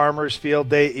Young Farmers Field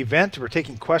Day event. We're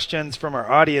taking questions from our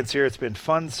audience here. It's been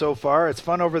fun so far. It's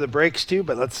fun over the breaks too,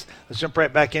 but let's jump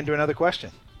right back into another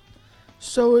question.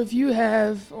 So if you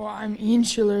have, I'm Ian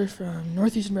Schiller from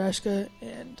Northeast Nebraska,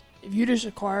 and if you just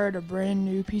acquired a brand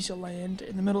new piece of land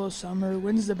in the middle of summer,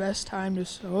 when's the best time to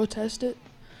soil test it?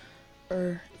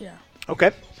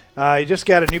 Okay. You just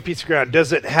got a new piece of ground.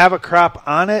 Does it have a crop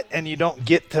on it and you don't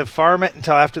get to farm it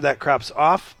until after that crop's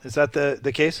off? Is that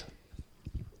the case?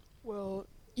 Well,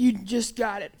 you just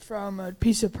got it from a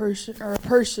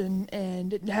person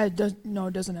and it doesn't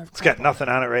have crop. It's got nothing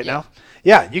on it right now?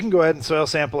 Yeah, you can go ahead and soil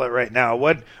sample it right now.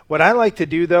 What I like to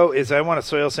do, though, is I want to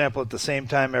soil sample at the same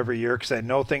time every year because I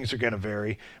know things are going to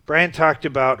vary. Brian talked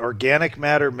about organic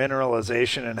matter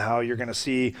mineralization and how you're going to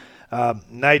see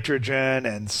nitrogen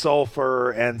and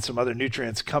sulfur and some other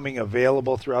nutrients coming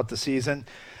available throughout the season.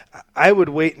 I would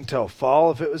wait until fall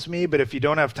if it was me, but if you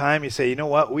don't have time, you say, you know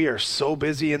what, we are so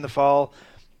busy in the fall,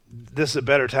 this is a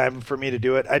better time for me to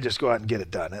do it. I just go out and get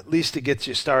it done. At least it gets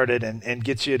you started and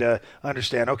gets you to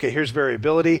understand, okay, here's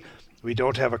variability. We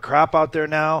don't have a crop out there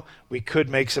now. We could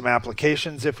make some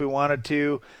applications if we wanted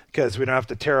to because we don't have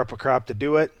to tear up a crop to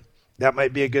do it. That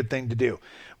might be a good thing to do.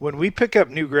 When we pick up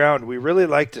new ground, we really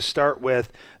like to start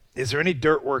with, is there any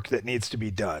dirt work that needs to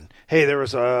be done? Hey, there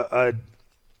was a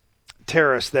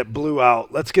terrace that blew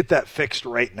out. Let's get that fixed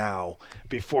right now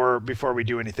before we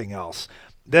do anything else.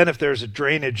 Then if there's a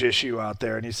drainage issue out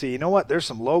there and you see, you know what, there's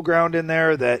some low ground in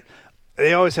there that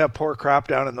they always have poor crop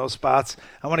down in those spots.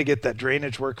 I want to get that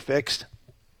drainage work fixed.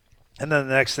 And then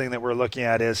the next thing that we're looking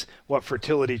at is what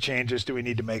fertility changes do we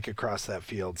need to make across that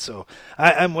field. So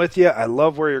I'm with you. I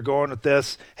love where you're going with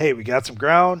this. Hey, we got some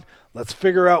ground. Let's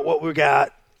figure out what we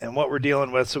got and what we're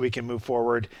dealing with so we can move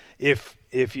forward. If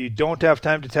you don't have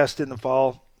time to test in the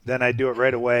fall, then I do it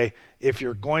right away. If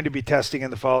you're going to be testing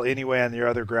in the fall anyway on your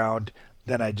other ground,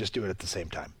 then I just do it at the same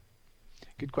time.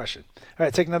 Good question. All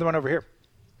right, take another one over here.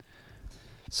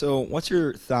 So what's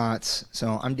your thoughts?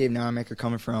 So I'm Dave Nonmaker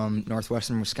coming from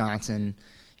northwestern Wisconsin.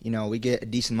 You know, we get a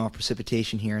decent amount of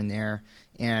precipitation here and there,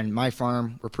 and my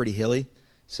farm, we're pretty hilly.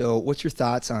 So what's your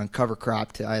thoughts on cover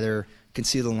crop to either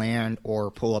conceal the land or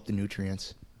pull up the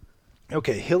nutrients?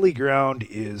 Okay, hilly ground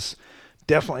is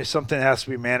definitely something that has to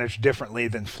be managed differently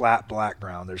than flat black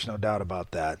ground. There's no doubt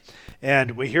about that.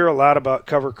 And we hear a lot about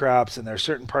cover crops, and there are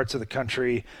certain parts of the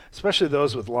country, especially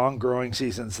those with long growing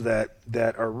seasons, that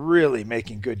are really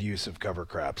making good use of cover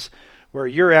crops. Where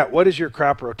you're at, what is your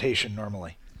crop rotation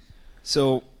normally?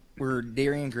 So we're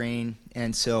dairy and grain,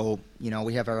 and so, you know,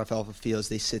 we have our alfalfa fields,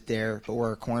 they sit there, but where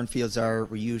our corn fields are,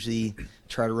 we usually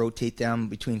try to rotate them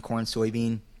between corn,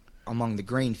 soybean, among the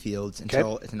grain fields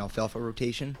until it's an alfalfa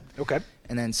rotation. Okay.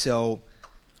 And then so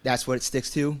that's what it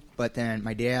sticks to. But then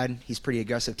my dad, he's pretty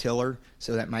aggressive tiller,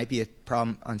 so that might be a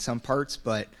problem on some parts,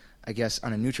 but I guess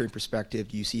on a nutrient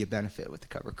perspective, you see a benefit with the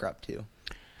cover crop too.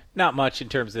 Not much in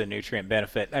terms of the nutrient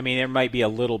benefit. I mean, there might be a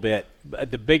little bit. But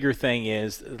the bigger thing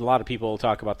is a lot of people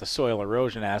talk about the soil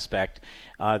erosion aspect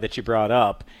that you brought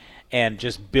up, and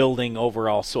just building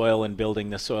overall soil and building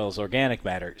the soil's organic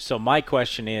matter. So my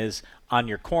question is, on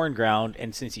your corn ground,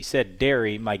 and since you said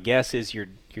dairy, my guess is you're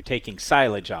taking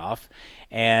silage off.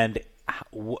 And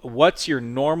what's your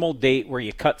normal date where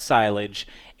you cut silage,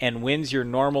 and when's your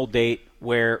normal date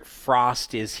where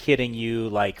frost is hitting you,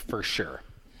 like, for sure?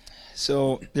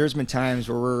 So there's been times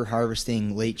where we're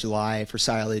harvesting late July for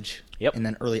silage, and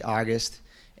then early August.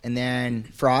 And then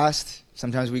frost,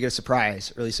 sometimes we get a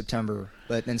surprise, early September.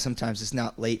 But then sometimes it's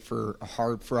not late for a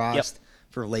hard frost,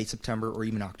 for late September or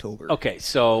even October. Okay,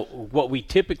 so what we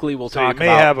typically will So talk you may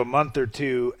about, have a month or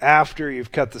two after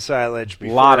you've cut the silage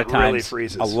before it really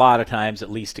freezes. A lot of times, at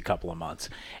least a couple of months.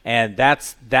 And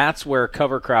that's where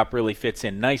cover crop really fits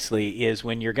in nicely, is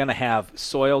when you're going to have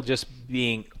soil just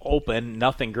being open,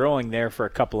 nothing growing there for a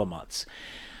couple of months.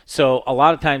 So a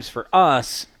lot of times for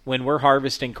us, when we're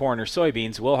harvesting corn or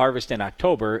soybeans, we'll harvest in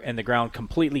October and the ground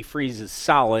completely freezes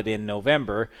solid in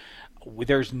November.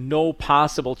 There's no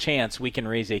possible chance we can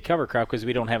raise a cover crop because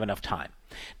we don't have enough time.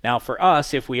 Now for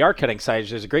us, if we are cutting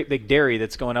silage, there's a great big dairy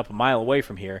that's going up a mile away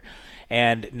from here,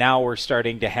 and now we're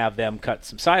starting to have them cut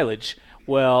some silage.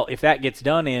 Well, if that gets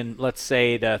done in, let's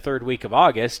say, the third week of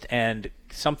August, and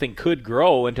something could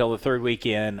grow until the third week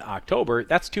in October,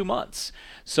 that's 2 months.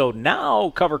 So now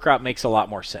cover crop makes a lot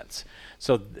more sense.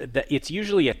 So it's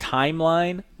usually a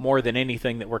timeline more than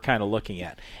anything that we're kind of looking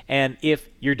at. And if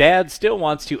your dad still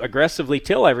wants to aggressively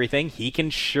till everything, he can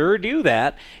sure do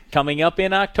that coming up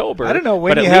in October. I don't know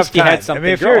when but you at have least you time. had something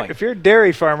if you're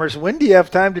dairy farmers, when do you have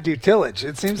time to do tillage?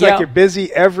 It seems like you're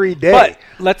busy every day. But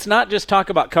let's not just talk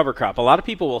about cover crop. A lot of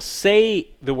people will say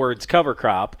the words cover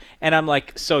crop, and I'm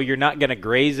like, so you're not going to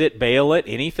graze it, bale it,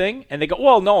 anything? And they go,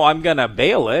 well, no, I'm going to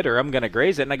bale it or I'm going to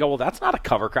graze it. And I go, well, that's not a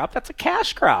cover crop. That's a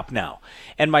cash crop now.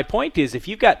 And my point is, if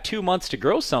you've got 2 months to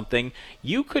grow something,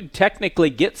 you could technically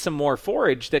get some more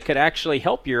forage that could actually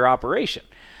help your operation.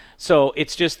 So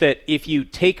it's just that if you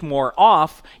take more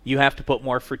off, you have to put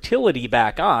more fertility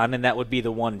back on, and that would be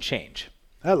the one change.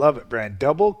 I love it, Brian.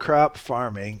 Double crop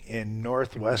farming in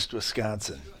northwest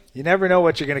Wisconsin. You never know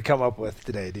what you're going to come up with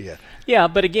today, do you? Yeah,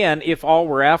 but again, if all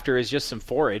we're after is just some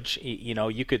forage,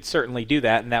 you could certainly do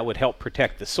that, and that would help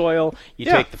protect the soil. You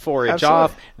take the forage absolutely.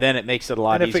 off, then it makes it a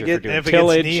lot and easier for doing if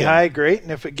tillage. If it gets knee-high, great,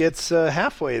 and if it gets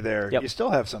halfway there, Yep. you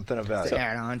still have something of value. To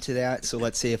add on to that, so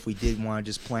let's say if we did want to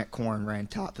just plant corn right on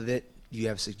top of it, do you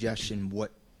have a suggestion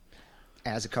what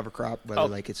as a cover crop, whether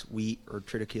like it's wheat or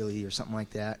triticale or something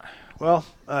like that? Well,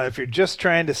 if you're just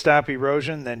trying to stop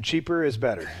erosion, then cheaper is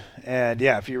better. And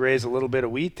yeah, if you raise a little bit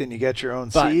of wheat and you get your own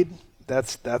seed,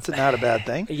 that's not a bad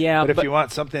thing. Yeah, but if you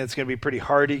want something that's going to be pretty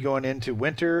hardy going into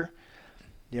winter,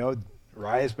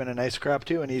 rye has been a nice crop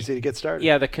too and easy to get started.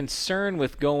 Yeah, the concern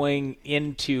with going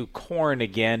into corn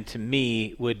again to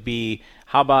me would be,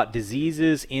 how about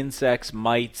diseases, insects,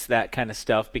 mites, that kind of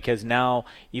stuff, because now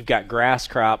you've got grass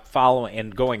crop following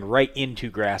and going right into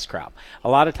grass crop. A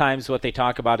lot of times what they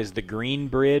talk about is the green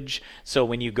bridge. So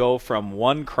when you go from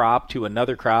one crop to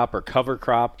another crop or cover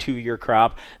crop to your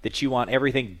crop, that you want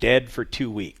everything dead for 2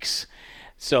 weeks.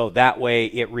 So that way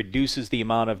it reduces the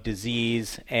amount of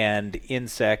disease and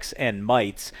insects and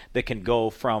mites that can go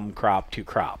from crop to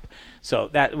crop. So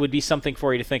that would be something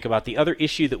for you to think about. The other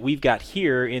issue that we've got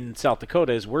here in South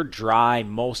Dakota is we're dry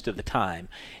most of the time.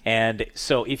 And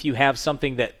so if you have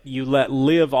something that you let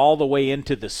live all the way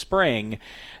into the spring,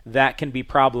 that can be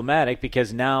problematic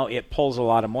because now it pulls a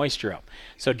lot of moisture up.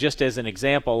 So just as an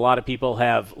example, a lot of people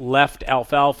have left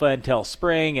alfalfa until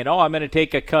spring and, I'm going to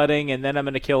take a cutting and then I'm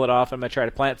going to kill it off. I'm going to try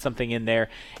to plant something in there.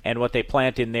 And what they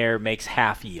plant in there makes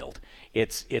half yield.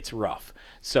 It's rough.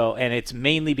 So, and it's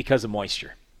mainly because of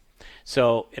moisture.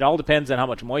 So it all depends on how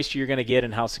much moisture you're going to get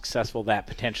and how successful that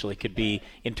potentially could be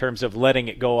in terms of letting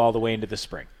it go all the way into the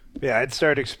spring. Yeah, I'd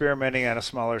start experimenting on a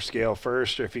smaller scale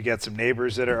first, or if you get some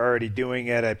neighbors that are already doing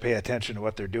it, I'd pay attention to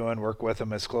what they're doing, work with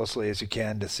them as closely as you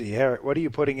can to see, hey, what are you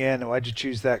putting in, and why'd you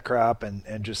choose that crop, and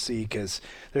just see, because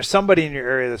there's somebody in your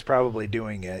area that's probably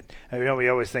doing it. I mean, we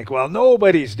always think, well,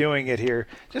 nobody's doing it here.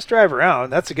 Just drive around.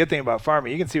 That's a good thing about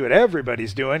farming. You can see what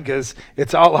everybody's doing because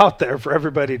it's all out there for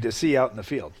everybody to see out in the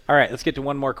field. All right, let's get to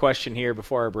one more question here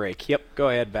before our break. Yep, go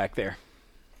ahead back there.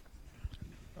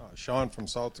 Sean from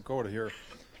South Dakota here.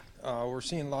 We're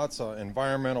seeing lots of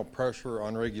environmental pressure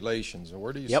on regulations.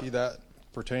 Where do you see that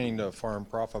pertaining to farm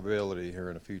profitability here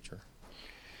in the future?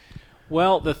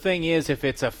 Well, the thing is, if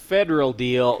it's a federal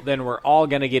deal, then we're all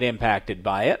going to get impacted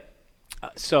by it.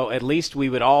 So at least we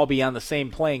would all be on the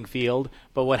same playing field.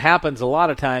 But what happens a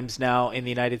lot of times now in the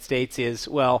United States is,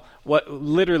 what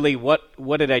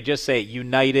did I just say?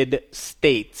 United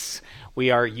States. We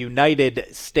are United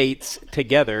States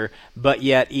together, but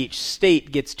yet each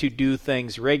state gets to do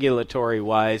things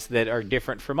regulatory-wise that are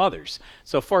different from others.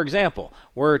 So, for example,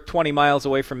 we're 20 miles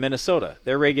away from Minnesota.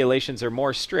 Their regulations are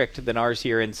more strict than ours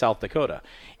here in South Dakota.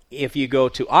 If you go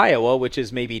to Iowa, which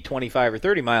is maybe 25 or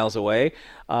 30 miles away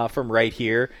from right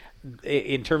here,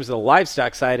 in terms of the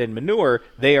livestock side and manure,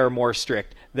 they are more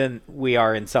strict. than we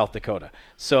are in South Dakota.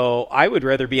 So I would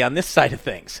rather be on this side of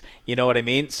things. You know what I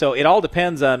mean? So it all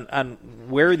depends on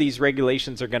where these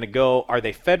regulations are going to go. Are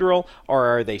they federal or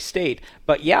are they state?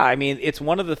 But yeah, I mean, it's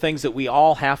one of the things that we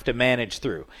all have to manage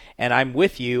through. And I'm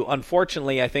with you.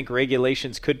 Unfortunately, I think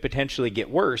regulations could potentially get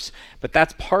worse, but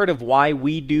that's part of why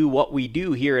we do what we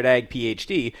do here at Ag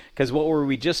PhD, because what were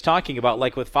we just talking about,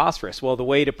 like with phosphorus? Well, the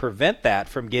way to prevent that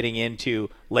from getting into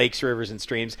lakes, rivers, and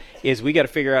streams is we got to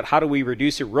figure out how do we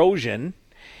reduce erosion.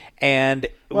 And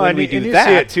when we do you that,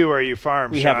 see it too where you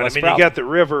farm, we Sean. have less I mean, problem. you got the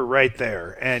river right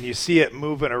there, and you see it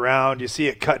moving around. You see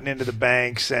it cutting into the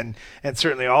banks, and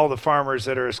certainly all the farmers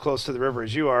that are as close to the river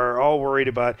as you are all worried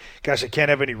about, gosh, I can't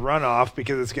have any runoff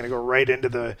because it's going to go right into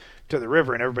the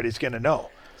river, and everybody's going to know.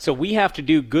 So we have to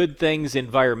do good things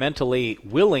environmentally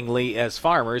willingly as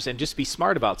farmers and just be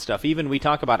smart about stuff. Even we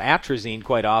talk about atrazine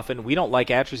quite often. We don't like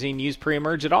atrazine used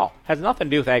pre-emerge at all. Has nothing to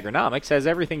do with agronomics. Has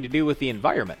everything to do with the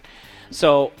environment.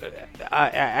 So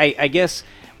I guess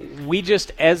we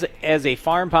just, as a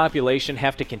farm population,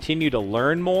 have to continue to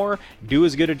learn more, do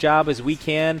as good a job as we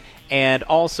can, and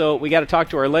also we got to talk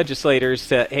to our legislators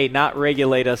to, hey, not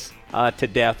regulate us to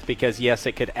death, because, yes,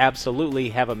 it could absolutely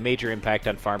have a major impact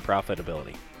on farm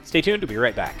profitability. Stay tuned. We'll be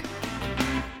right back.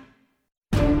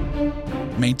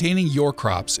 Maintaining your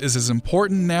crops is as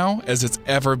important now as it's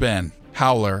ever been.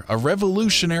 Howler, a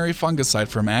revolutionary fungicide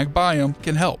from AgBiome,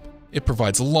 can help. It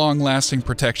provides long-lasting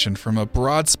protection from a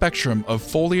broad spectrum of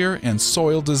foliar and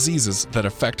soil diseases that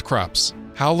affect crops.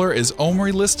 Howler is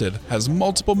OMRI listed, has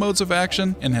multiple modes of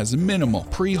action, and has minimal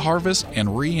pre-harvest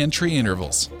and re-entry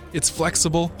intervals. It's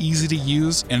flexible, easy to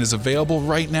use, and is available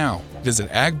right now. Visit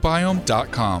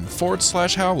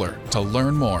agbiome.com/howler to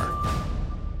learn more.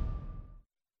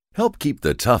 Help keep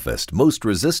the toughest, most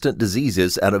resistant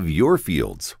diseases out of your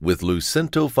fields with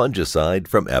Lucento fungicide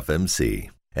from FMC.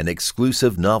 An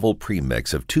exclusive novel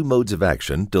premix of 2 modes of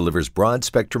action delivers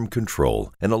broad-spectrum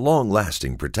control and a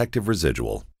long-lasting protective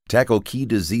residual. Tackle key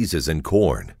diseases in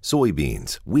corn,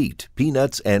 soybeans, wheat,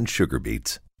 peanuts, and sugar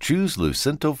beets. Choose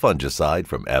Lucento fungicide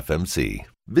from FMC.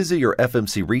 Visit your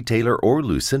FMC retailer or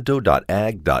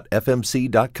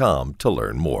lucento.ag.fmc.com to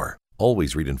learn more.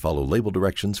 Always read and follow label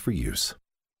directions for use.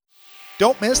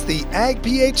 Don't miss the Ag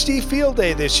PhD Field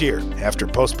Day this year. After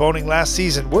postponing last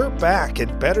season, we're back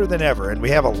and better than ever, and we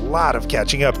have a lot of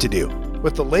catching up to do.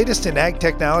 With the latest in ag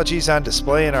technologies on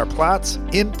display in our plots,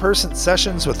 in-person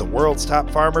sessions with the world's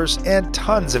top farmers, and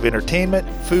tons of entertainment,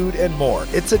 food, and more,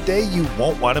 it's a day you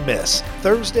won't want to miss.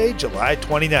 Thursday, July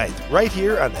 29th, right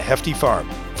here on the Hefty Farm.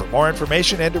 For more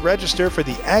information and to register for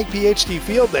the Ag PhD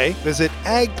Field Day, visit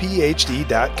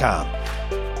agphd.com.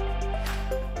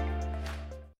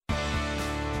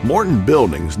 Morton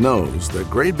Buildings knows that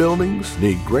great buildings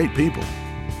need great people,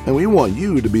 and we want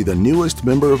you to be the newest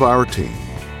member of our team.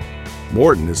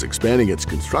 Morton is expanding its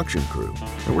construction crew,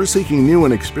 and we're seeking new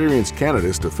and experienced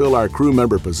candidates to fill our crew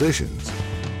member positions.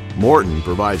 Morton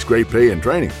provides great pay and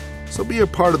training, so be a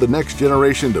part of the next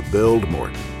generation to build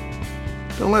Morton.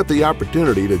 Don't let the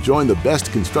opportunity to join the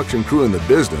best construction crew in the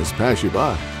business pass you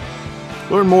by.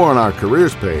 Learn more on our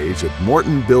careers page at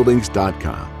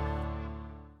mortonbuildings.com.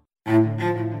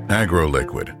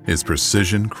 AgroLiquid is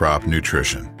precision crop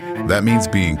nutrition. That means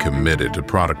being committed to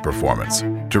product performance,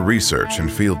 to research and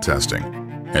field testing,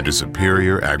 and to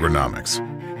superior agronomics.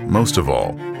 Most of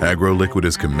all, AgroLiquid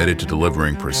is committed to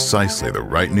delivering precisely the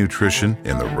right nutrition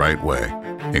in the right way,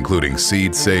 including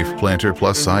seed-safe planter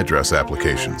plus side dress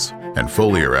applications and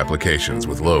foliar applications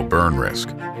with low burn risk.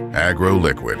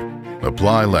 AgroLiquid.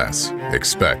 Apply less,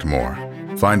 expect more.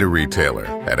 Find a retailer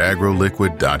at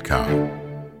agroliquid.com.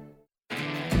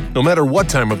 No matter what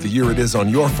time of the year it is on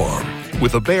your farm,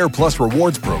 with the Bayer Plus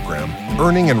Rewards program,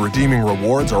 earning and redeeming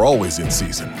rewards are always in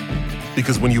season.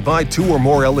 Because when you buy 2 or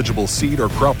more eligible seed or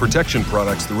crop protection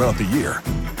products throughout the year,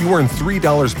 you earn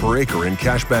 $3 per acre in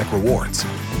cashback rewards.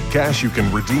 Cash you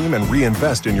can redeem and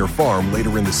reinvest in your farm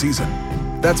later in the season.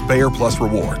 That's Bayer Plus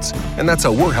Rewards, and that's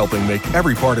how we're helping make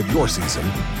every part of your season,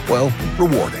 well,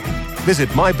 rewarding. Visit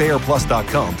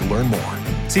mybayerplus.com to learn more.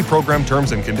 See program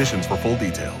terms and conditions for full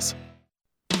details.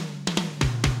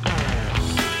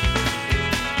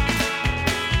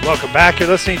 Welcome back. You're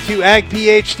listening to Ag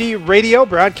PhD Radio,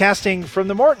 broadcasting from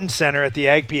the Morton Center at the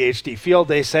Ag PhD Field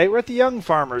Day site. We're at the Young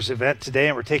Farmers event today,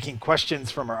 and we're taking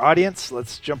questions from our audience.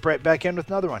 Let's jump right back in with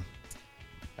another one.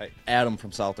 All right, Adam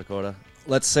from South Dakota.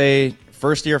 Let's say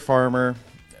first-year farmer,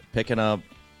 picking up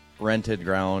rented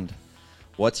ground.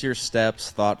 What's your steps,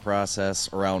 thought process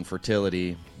around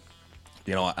fertility?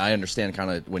 You know, I understand kind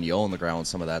of when you own the ground,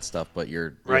 some of that stuff, but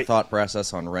your thought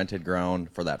process on rented ground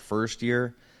for that first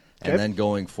year. and then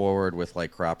going forward with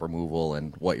like crop removal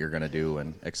and what you're going to do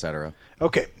and et cetera.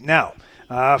 Okay, now,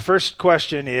 first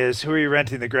question is, who are you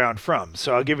renting the ground from?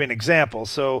 So I'll give you an example.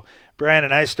 So Brian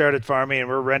and I started farming, and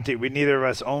we're renting. We neither of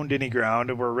us owned any ground,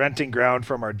 and we're renting ground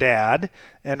from our dad,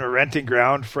 and we're renting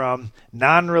ground from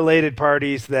non-related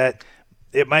parties that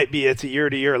it's a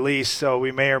year-to-year lease, so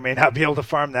we may or may not be able to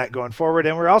farm that going forward.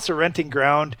 And we're also renting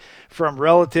ground from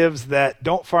relatives that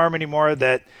don't farm anymore,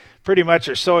 that pretty much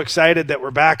are so excited that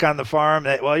we're back on the farm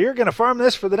that, well, you're going to farm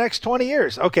this for the next 20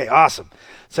 years. Okay, awesome.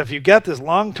 So if you've got this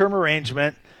long-term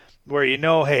arrangement where you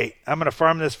know, hey, I'm going to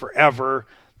farm this forever,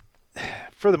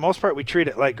 for the most part, we treat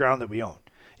it like ground that we own.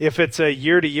 If it's a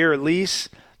year-to-year lease,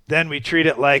 then we treat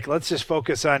it like, let's just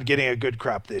focus on getting a good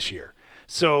crop this year.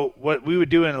 So what we would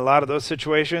do in a lot of those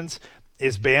situations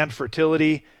is band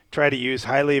fertility, try to use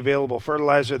highly available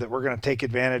fertilizer that we're going to take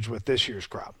advantage with this year's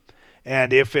crop.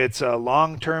 And if it's a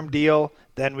long-term deal,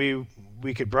 then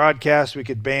we could broadcast, we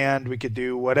could band, we could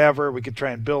do whatever. We could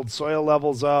try and build soil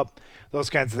levels up, those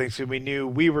kinds of things. So we knew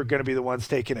we were going to be the ones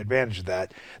taking advantage of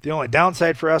that. The only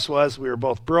downside for us was we were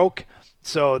both broke.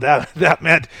 So that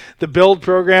meant the build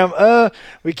program,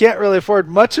 we can't really afford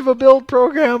much of a build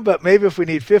program, but maybe if we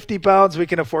need 50 pounds, we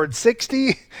can afford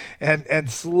 60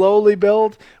 and slowly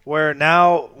build. Where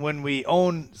now when we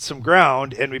own some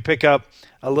ground and we pick up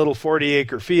a little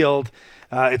 40-acre field,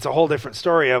 it's a whole different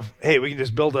story of, hey, we can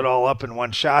just build it all up in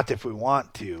one shot if we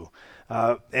want to.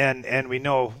 And we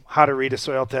know how to read a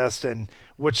soil test and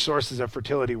which sources of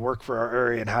fertility work for our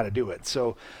area and how to do it.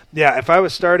 So, yeah, if I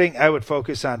was starting, I would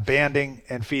focus on banding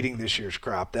and feeding this year's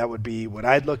crop. That would be what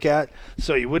I'd look at.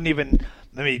 So you wouldn't even,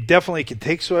 definitely could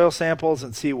take soil samples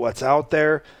and see what's out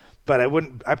there, but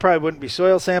I probably wouldn't be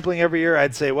soil sampling every year.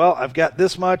 I'd say, well, I've got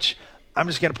this much. I'm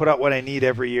just going to put out what I need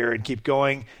every year and keep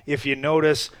going. If you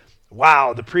notice,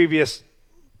 wow, the previous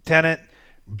tenant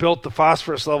built the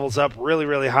phosphorus levels up really,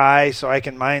 really high, so I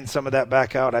can mine some of that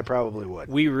back out, I probably would.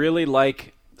 We really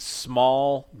like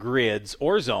small grids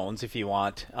or zones, if you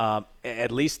want,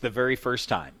 at least the very first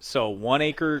time. So 1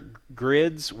 acre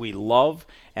grids we love,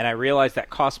 and I realize that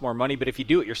costs more money, but if you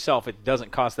do it yourself, it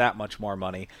doesn't cost that much more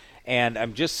money. And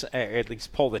I'm just, at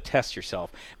least pull the test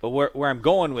yourself. But where I'm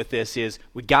going with this is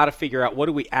we got to figure out what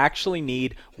do we actually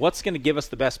need, what's going to give us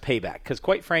the best payback. Because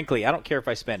quite frankly, I don't care if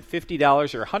I spend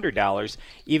 $50 or $100,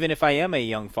 even if I am a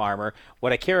young farmer,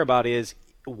 what I care about is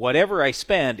whatever I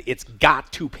spend, it's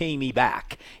got to pay me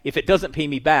back. If it doesn't pay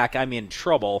me back, I'm in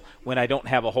trouble when I don't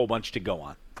have a whole bunch to go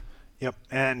on. Yep,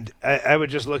 and I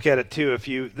would just look at it too. If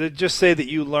you just say that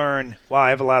you learn, wow, I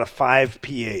have a lot of 5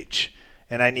 pH,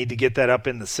 and I need to get that up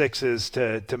in the 6s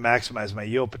to maximize my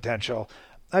yield potential,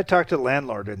 I talk to the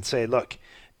landlord and say, look,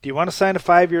 do you want to sign a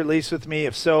 5-year lease with me?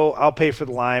 If so, I'll pay for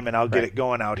the lime and I'll get it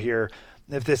going out here.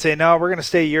 And if they say, no, we're going to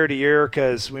stay year to year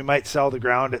because we might sell the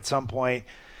ground at some point,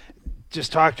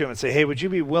 just talk to them and say, hey, would you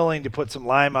be willing to put some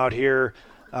lime out here?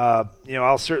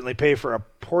 I'll certainly pay for a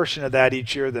portion of that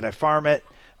each year that I farm it,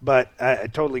 but I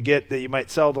totally get that you might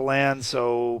sell the land,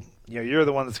 so you're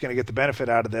the one that's going to get the benefit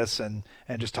out of this, and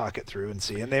just talk it through and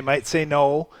see. And they might say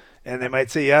no, and they might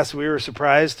say yes. We were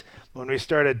surprised when we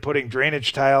started putting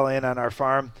drainage tile in on our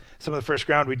farm. Some of the first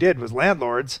ground we did was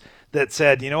landlords that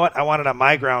said, you know what, I want it on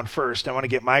my ground first. I want to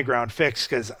get my ground fixed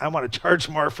because I want to charge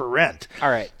more for rent. All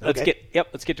right, let's get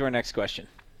to our next question.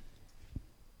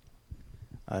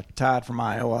 Todd from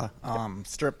Iowa.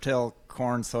 Strip till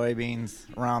corn, soybeans.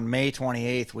 Around May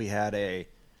 28th, we had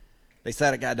they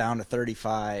said it got down to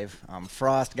 35.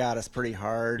 Frost got us pretty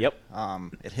hard. Yep.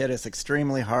 It hit us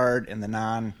extremely hard in the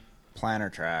non-planter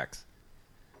tracks.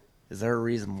 Is there a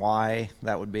reason why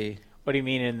that would be? What do you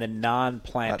mean in the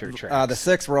non-planter tracks? The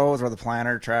 6 rows where the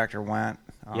planter tractor went,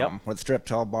 yep. where the strip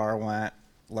till bar went,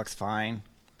 looks fine.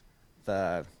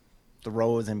 The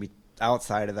rows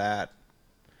outside of that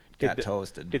got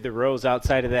toasted. Did the rows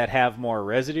outside of that have more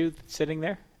residue sitting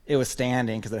there? It was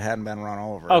standing because it hadn't been run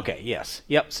over. Okay, yes.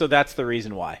 Yep, so that's the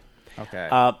reason why.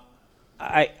 Okay.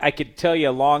 I could tell you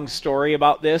a long story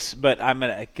about this, but I'm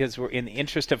going to, because we're in the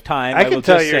interest of time. I can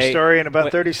tell you your story in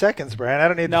about 30 seconds, Brian. I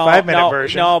don't need the 5-minute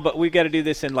version. No, but we've got to do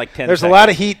this in like 10 seconds. There's a lot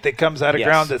of heat that comes out of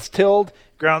ground that's tilled,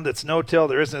 ground that's no-till.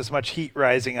 There isn't as much heat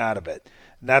rising out of it.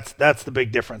 And that's the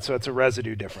big difference. So it's a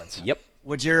residue difference. Yep.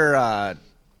 Would your that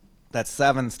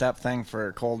 7-step thing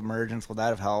for cold emergence, would that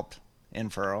have helped in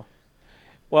furrow?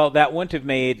 Well, that wouldn't have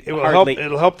made it will hardly.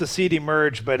 It'll help the seed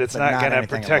emerge, but it's not going to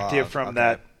protect you from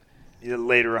that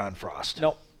later on frost.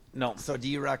 No. So do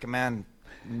you recommend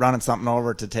running something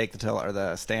over to take the till or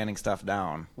the standing stuff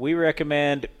down? We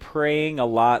recommend praying a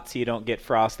lot so you don't get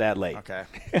frost that late. Okay.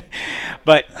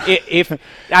 But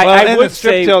I would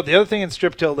say the other thing in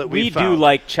strip till that we do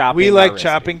like chopping. We like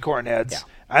chopping corn heads.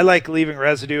 I like leaving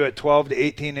residue at 12 to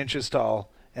 18 inches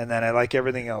tall, and then I like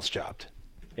everything else chopped.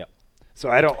 Yep. So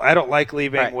I don't like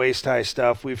leaving waist high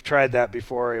stuff. We've tried that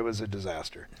before. It was a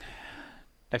disaster.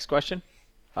 Next question.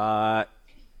 Yep.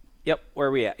 Where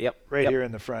are we at? Yep. Right here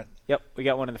in the front. Yep. We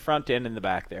got one in the front and in the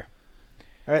back there.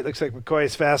 All right. Looks like McCoy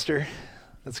is faster.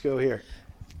 Let's go here.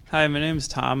 Hi, my name is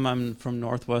Tom. I'm from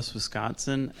Northwest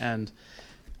Wisconsin, and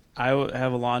I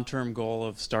have a long-term goal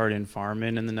of starting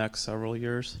farming in the next several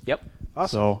years. Yep.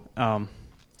 Awesome. So,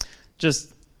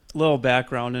 just a little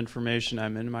background information.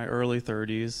 I'm in my early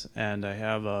 30s, and I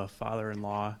have a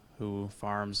father-in-law who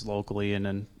farms locally, and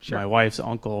then my wife's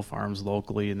uncle farms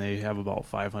locally, and they have about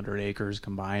 500 acres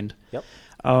combined. Yep.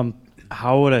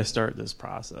 How would I start this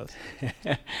process?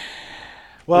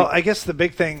 Well, I guess the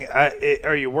big thing,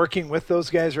 are you working with those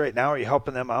guys right now? Are you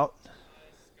helping them out?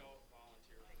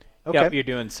 Okay. Yep, you're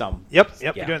doing some. Yep,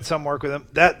 you're doing some work with them.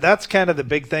 That's kind of the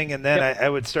big thing, and then I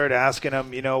would start asking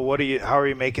them, how are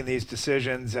you making these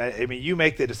decisions? I mean, you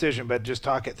make the decision, but just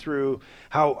talk it through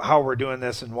how we're doing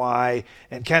this and why,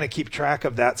 and kind of keep track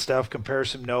of that stuff, compare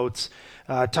some notes.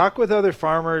 Talk with other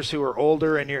farmers who are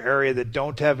older in your area that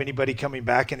don't have anybody coming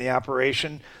back in the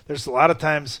operation. There's a lot of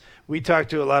times we talk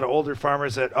to a lot of older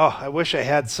farmers that, I wish I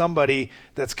had somebody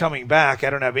that's coming back. I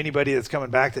don't have anybody that's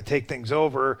coming back to take things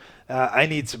over. I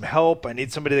need some help. I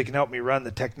need somebody that can help me run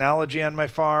the technology on my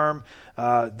farm,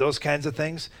 those kinds of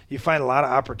things. You find a lot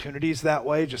of opportunities that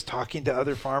way, just talking to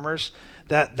other farmers.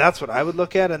 That's what I would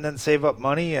look at, and then save up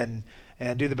money and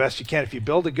do the best you can. If you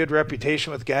build a good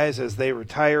reputation with guys as they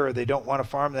retire or they don't want to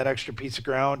farm that extra piece of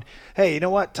ground, hey, you know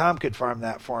what? Tom could farm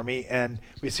that for me. And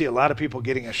we see a lot of people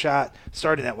getting a shot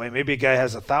starting that way. Maybe a guy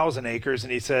has 1,000 acres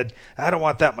and he said, I don't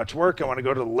want that much work. I want to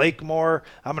go to the lake more.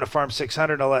 I'm going to farm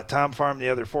 600. I'll let Tom farm the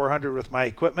other 400 with my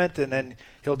equipment, and then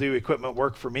he'll do equipment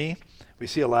work for me. We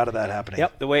see a lot of that happening.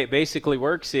 Yep. The way it basically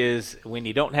works is when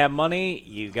you don't have money,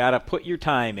 you got to put your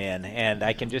time in. And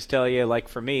I can just tell you, like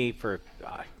for me, for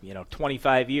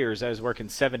 25 years, I was working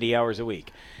 70 hours a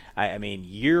week. I mean,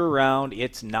 year-round,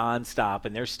 it's nonstop,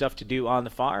 and there's stuff to do on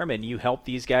the farm, and you help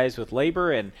these guys with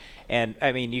labor, and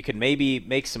I mean, you can maybe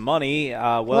make some money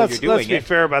while you're doing it. Let's be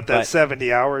fair about that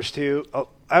 70 hours, too.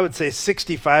 I would say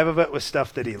 65 of it was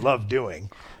stuff that he loved doing.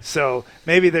 So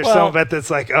maybe there's some of it that's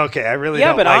like, okay, I really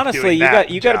don't like doing that. Yeah, but honestly,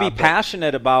 you got to be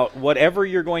passionate about whatever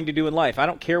you're going to do in life. I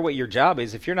don't care what your job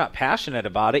is. If you're not passionate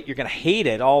about it, you're going to hate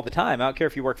it all the time. I don't care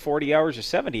if you work 40 hours or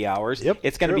 70 hours.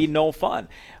 It's going to be no fun.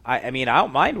 I mean, I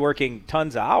don't mind working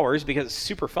tons of hours because it's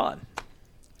super fun.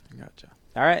 Gotcha.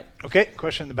 All right. Okay,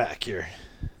 question in the back here.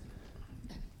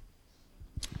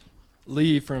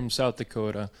 Lee from South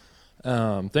Dakota.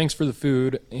 Thanks for the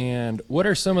food. And what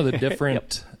are some of the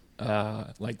different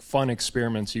like fun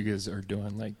experiments you guys are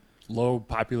doing, like low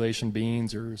population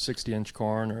beans or 60-inch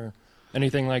corn or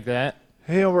anything like that?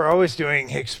 We're always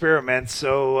doing experiments.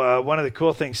 So one of the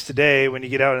cool things today, when you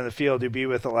get out in the field, you'll be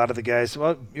with a lot of the guys.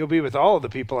 Well, you'll be with all of the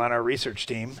people on our research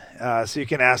team. So you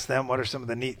can ask them what are some of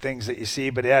the neat things that you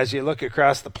see. But as you look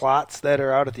across the plots that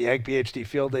are out at the Ag PhD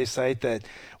Field Day site that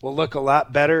will look a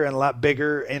lot better and a lot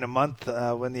bigger in a month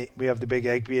when we have the big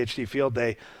Ag PhD Field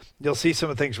Day, you'll see some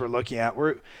of the things we're looking at.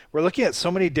 We're looking at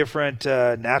so many different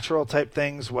natural type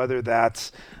things, whether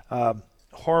that's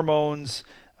hormones,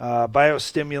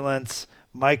 biostimulants,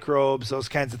 microbes, those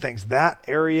kinds of things. That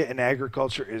area in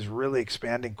agriculture is really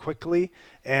expanding quickly,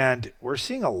 and we're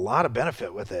seeing a lot of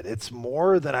benefit with it. It's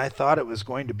more than I thought it was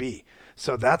going to be.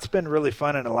 So that's been really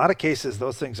fun. In a lot of cases,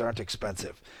 those things aren't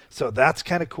expensive. So that's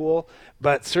kind of cool.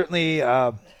 But certainly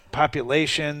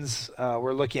populations,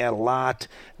 we're looking at a lot.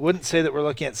 Wouldn't say that we're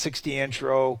looking at 60-inch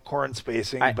row corn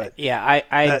spacing, but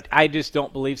I just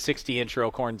don't believe 60-inch row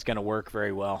corn is going to work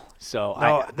very well.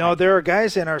 So no, there are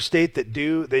guys in our state that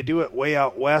do. They do it way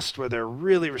out west where they're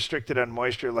really restricted on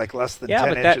moisture, like less than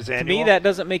 10 inches annual. To me, that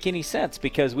doesn't make any sense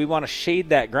because we want to shade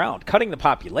that ground. Cutting the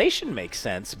population makes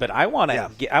sense, but I want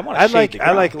to. I want to shade the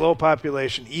ground. I like low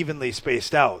population, evenly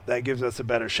spaced out. That gives us a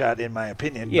better shot, in my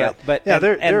opinion. Yeah, but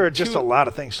there are just a lot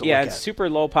of things to look at. Yeah, super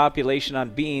low population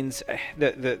on beans.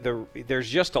 There's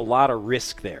just a lot of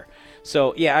risk there.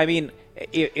 So yeah, I mean,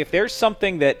 if there's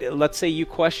something that, let's say you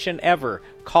question ever,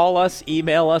 call us,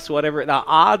 email us, whatever. The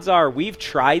odds are we've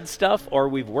tried stuff or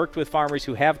we've worked with farmers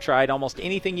who have tried almost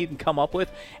anything you can come up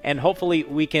with, and hopefully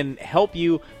we can help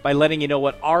you by letting you know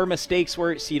what our mistakes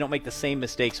were so you don't make the same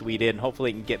mistakes we did, and hopefully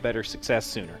you can get better success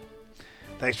sooner.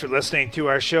 Thanks for listening to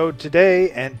our show today,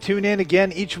 and tune in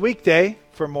again each weekday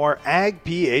for more Ag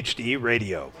PhD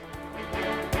Radio.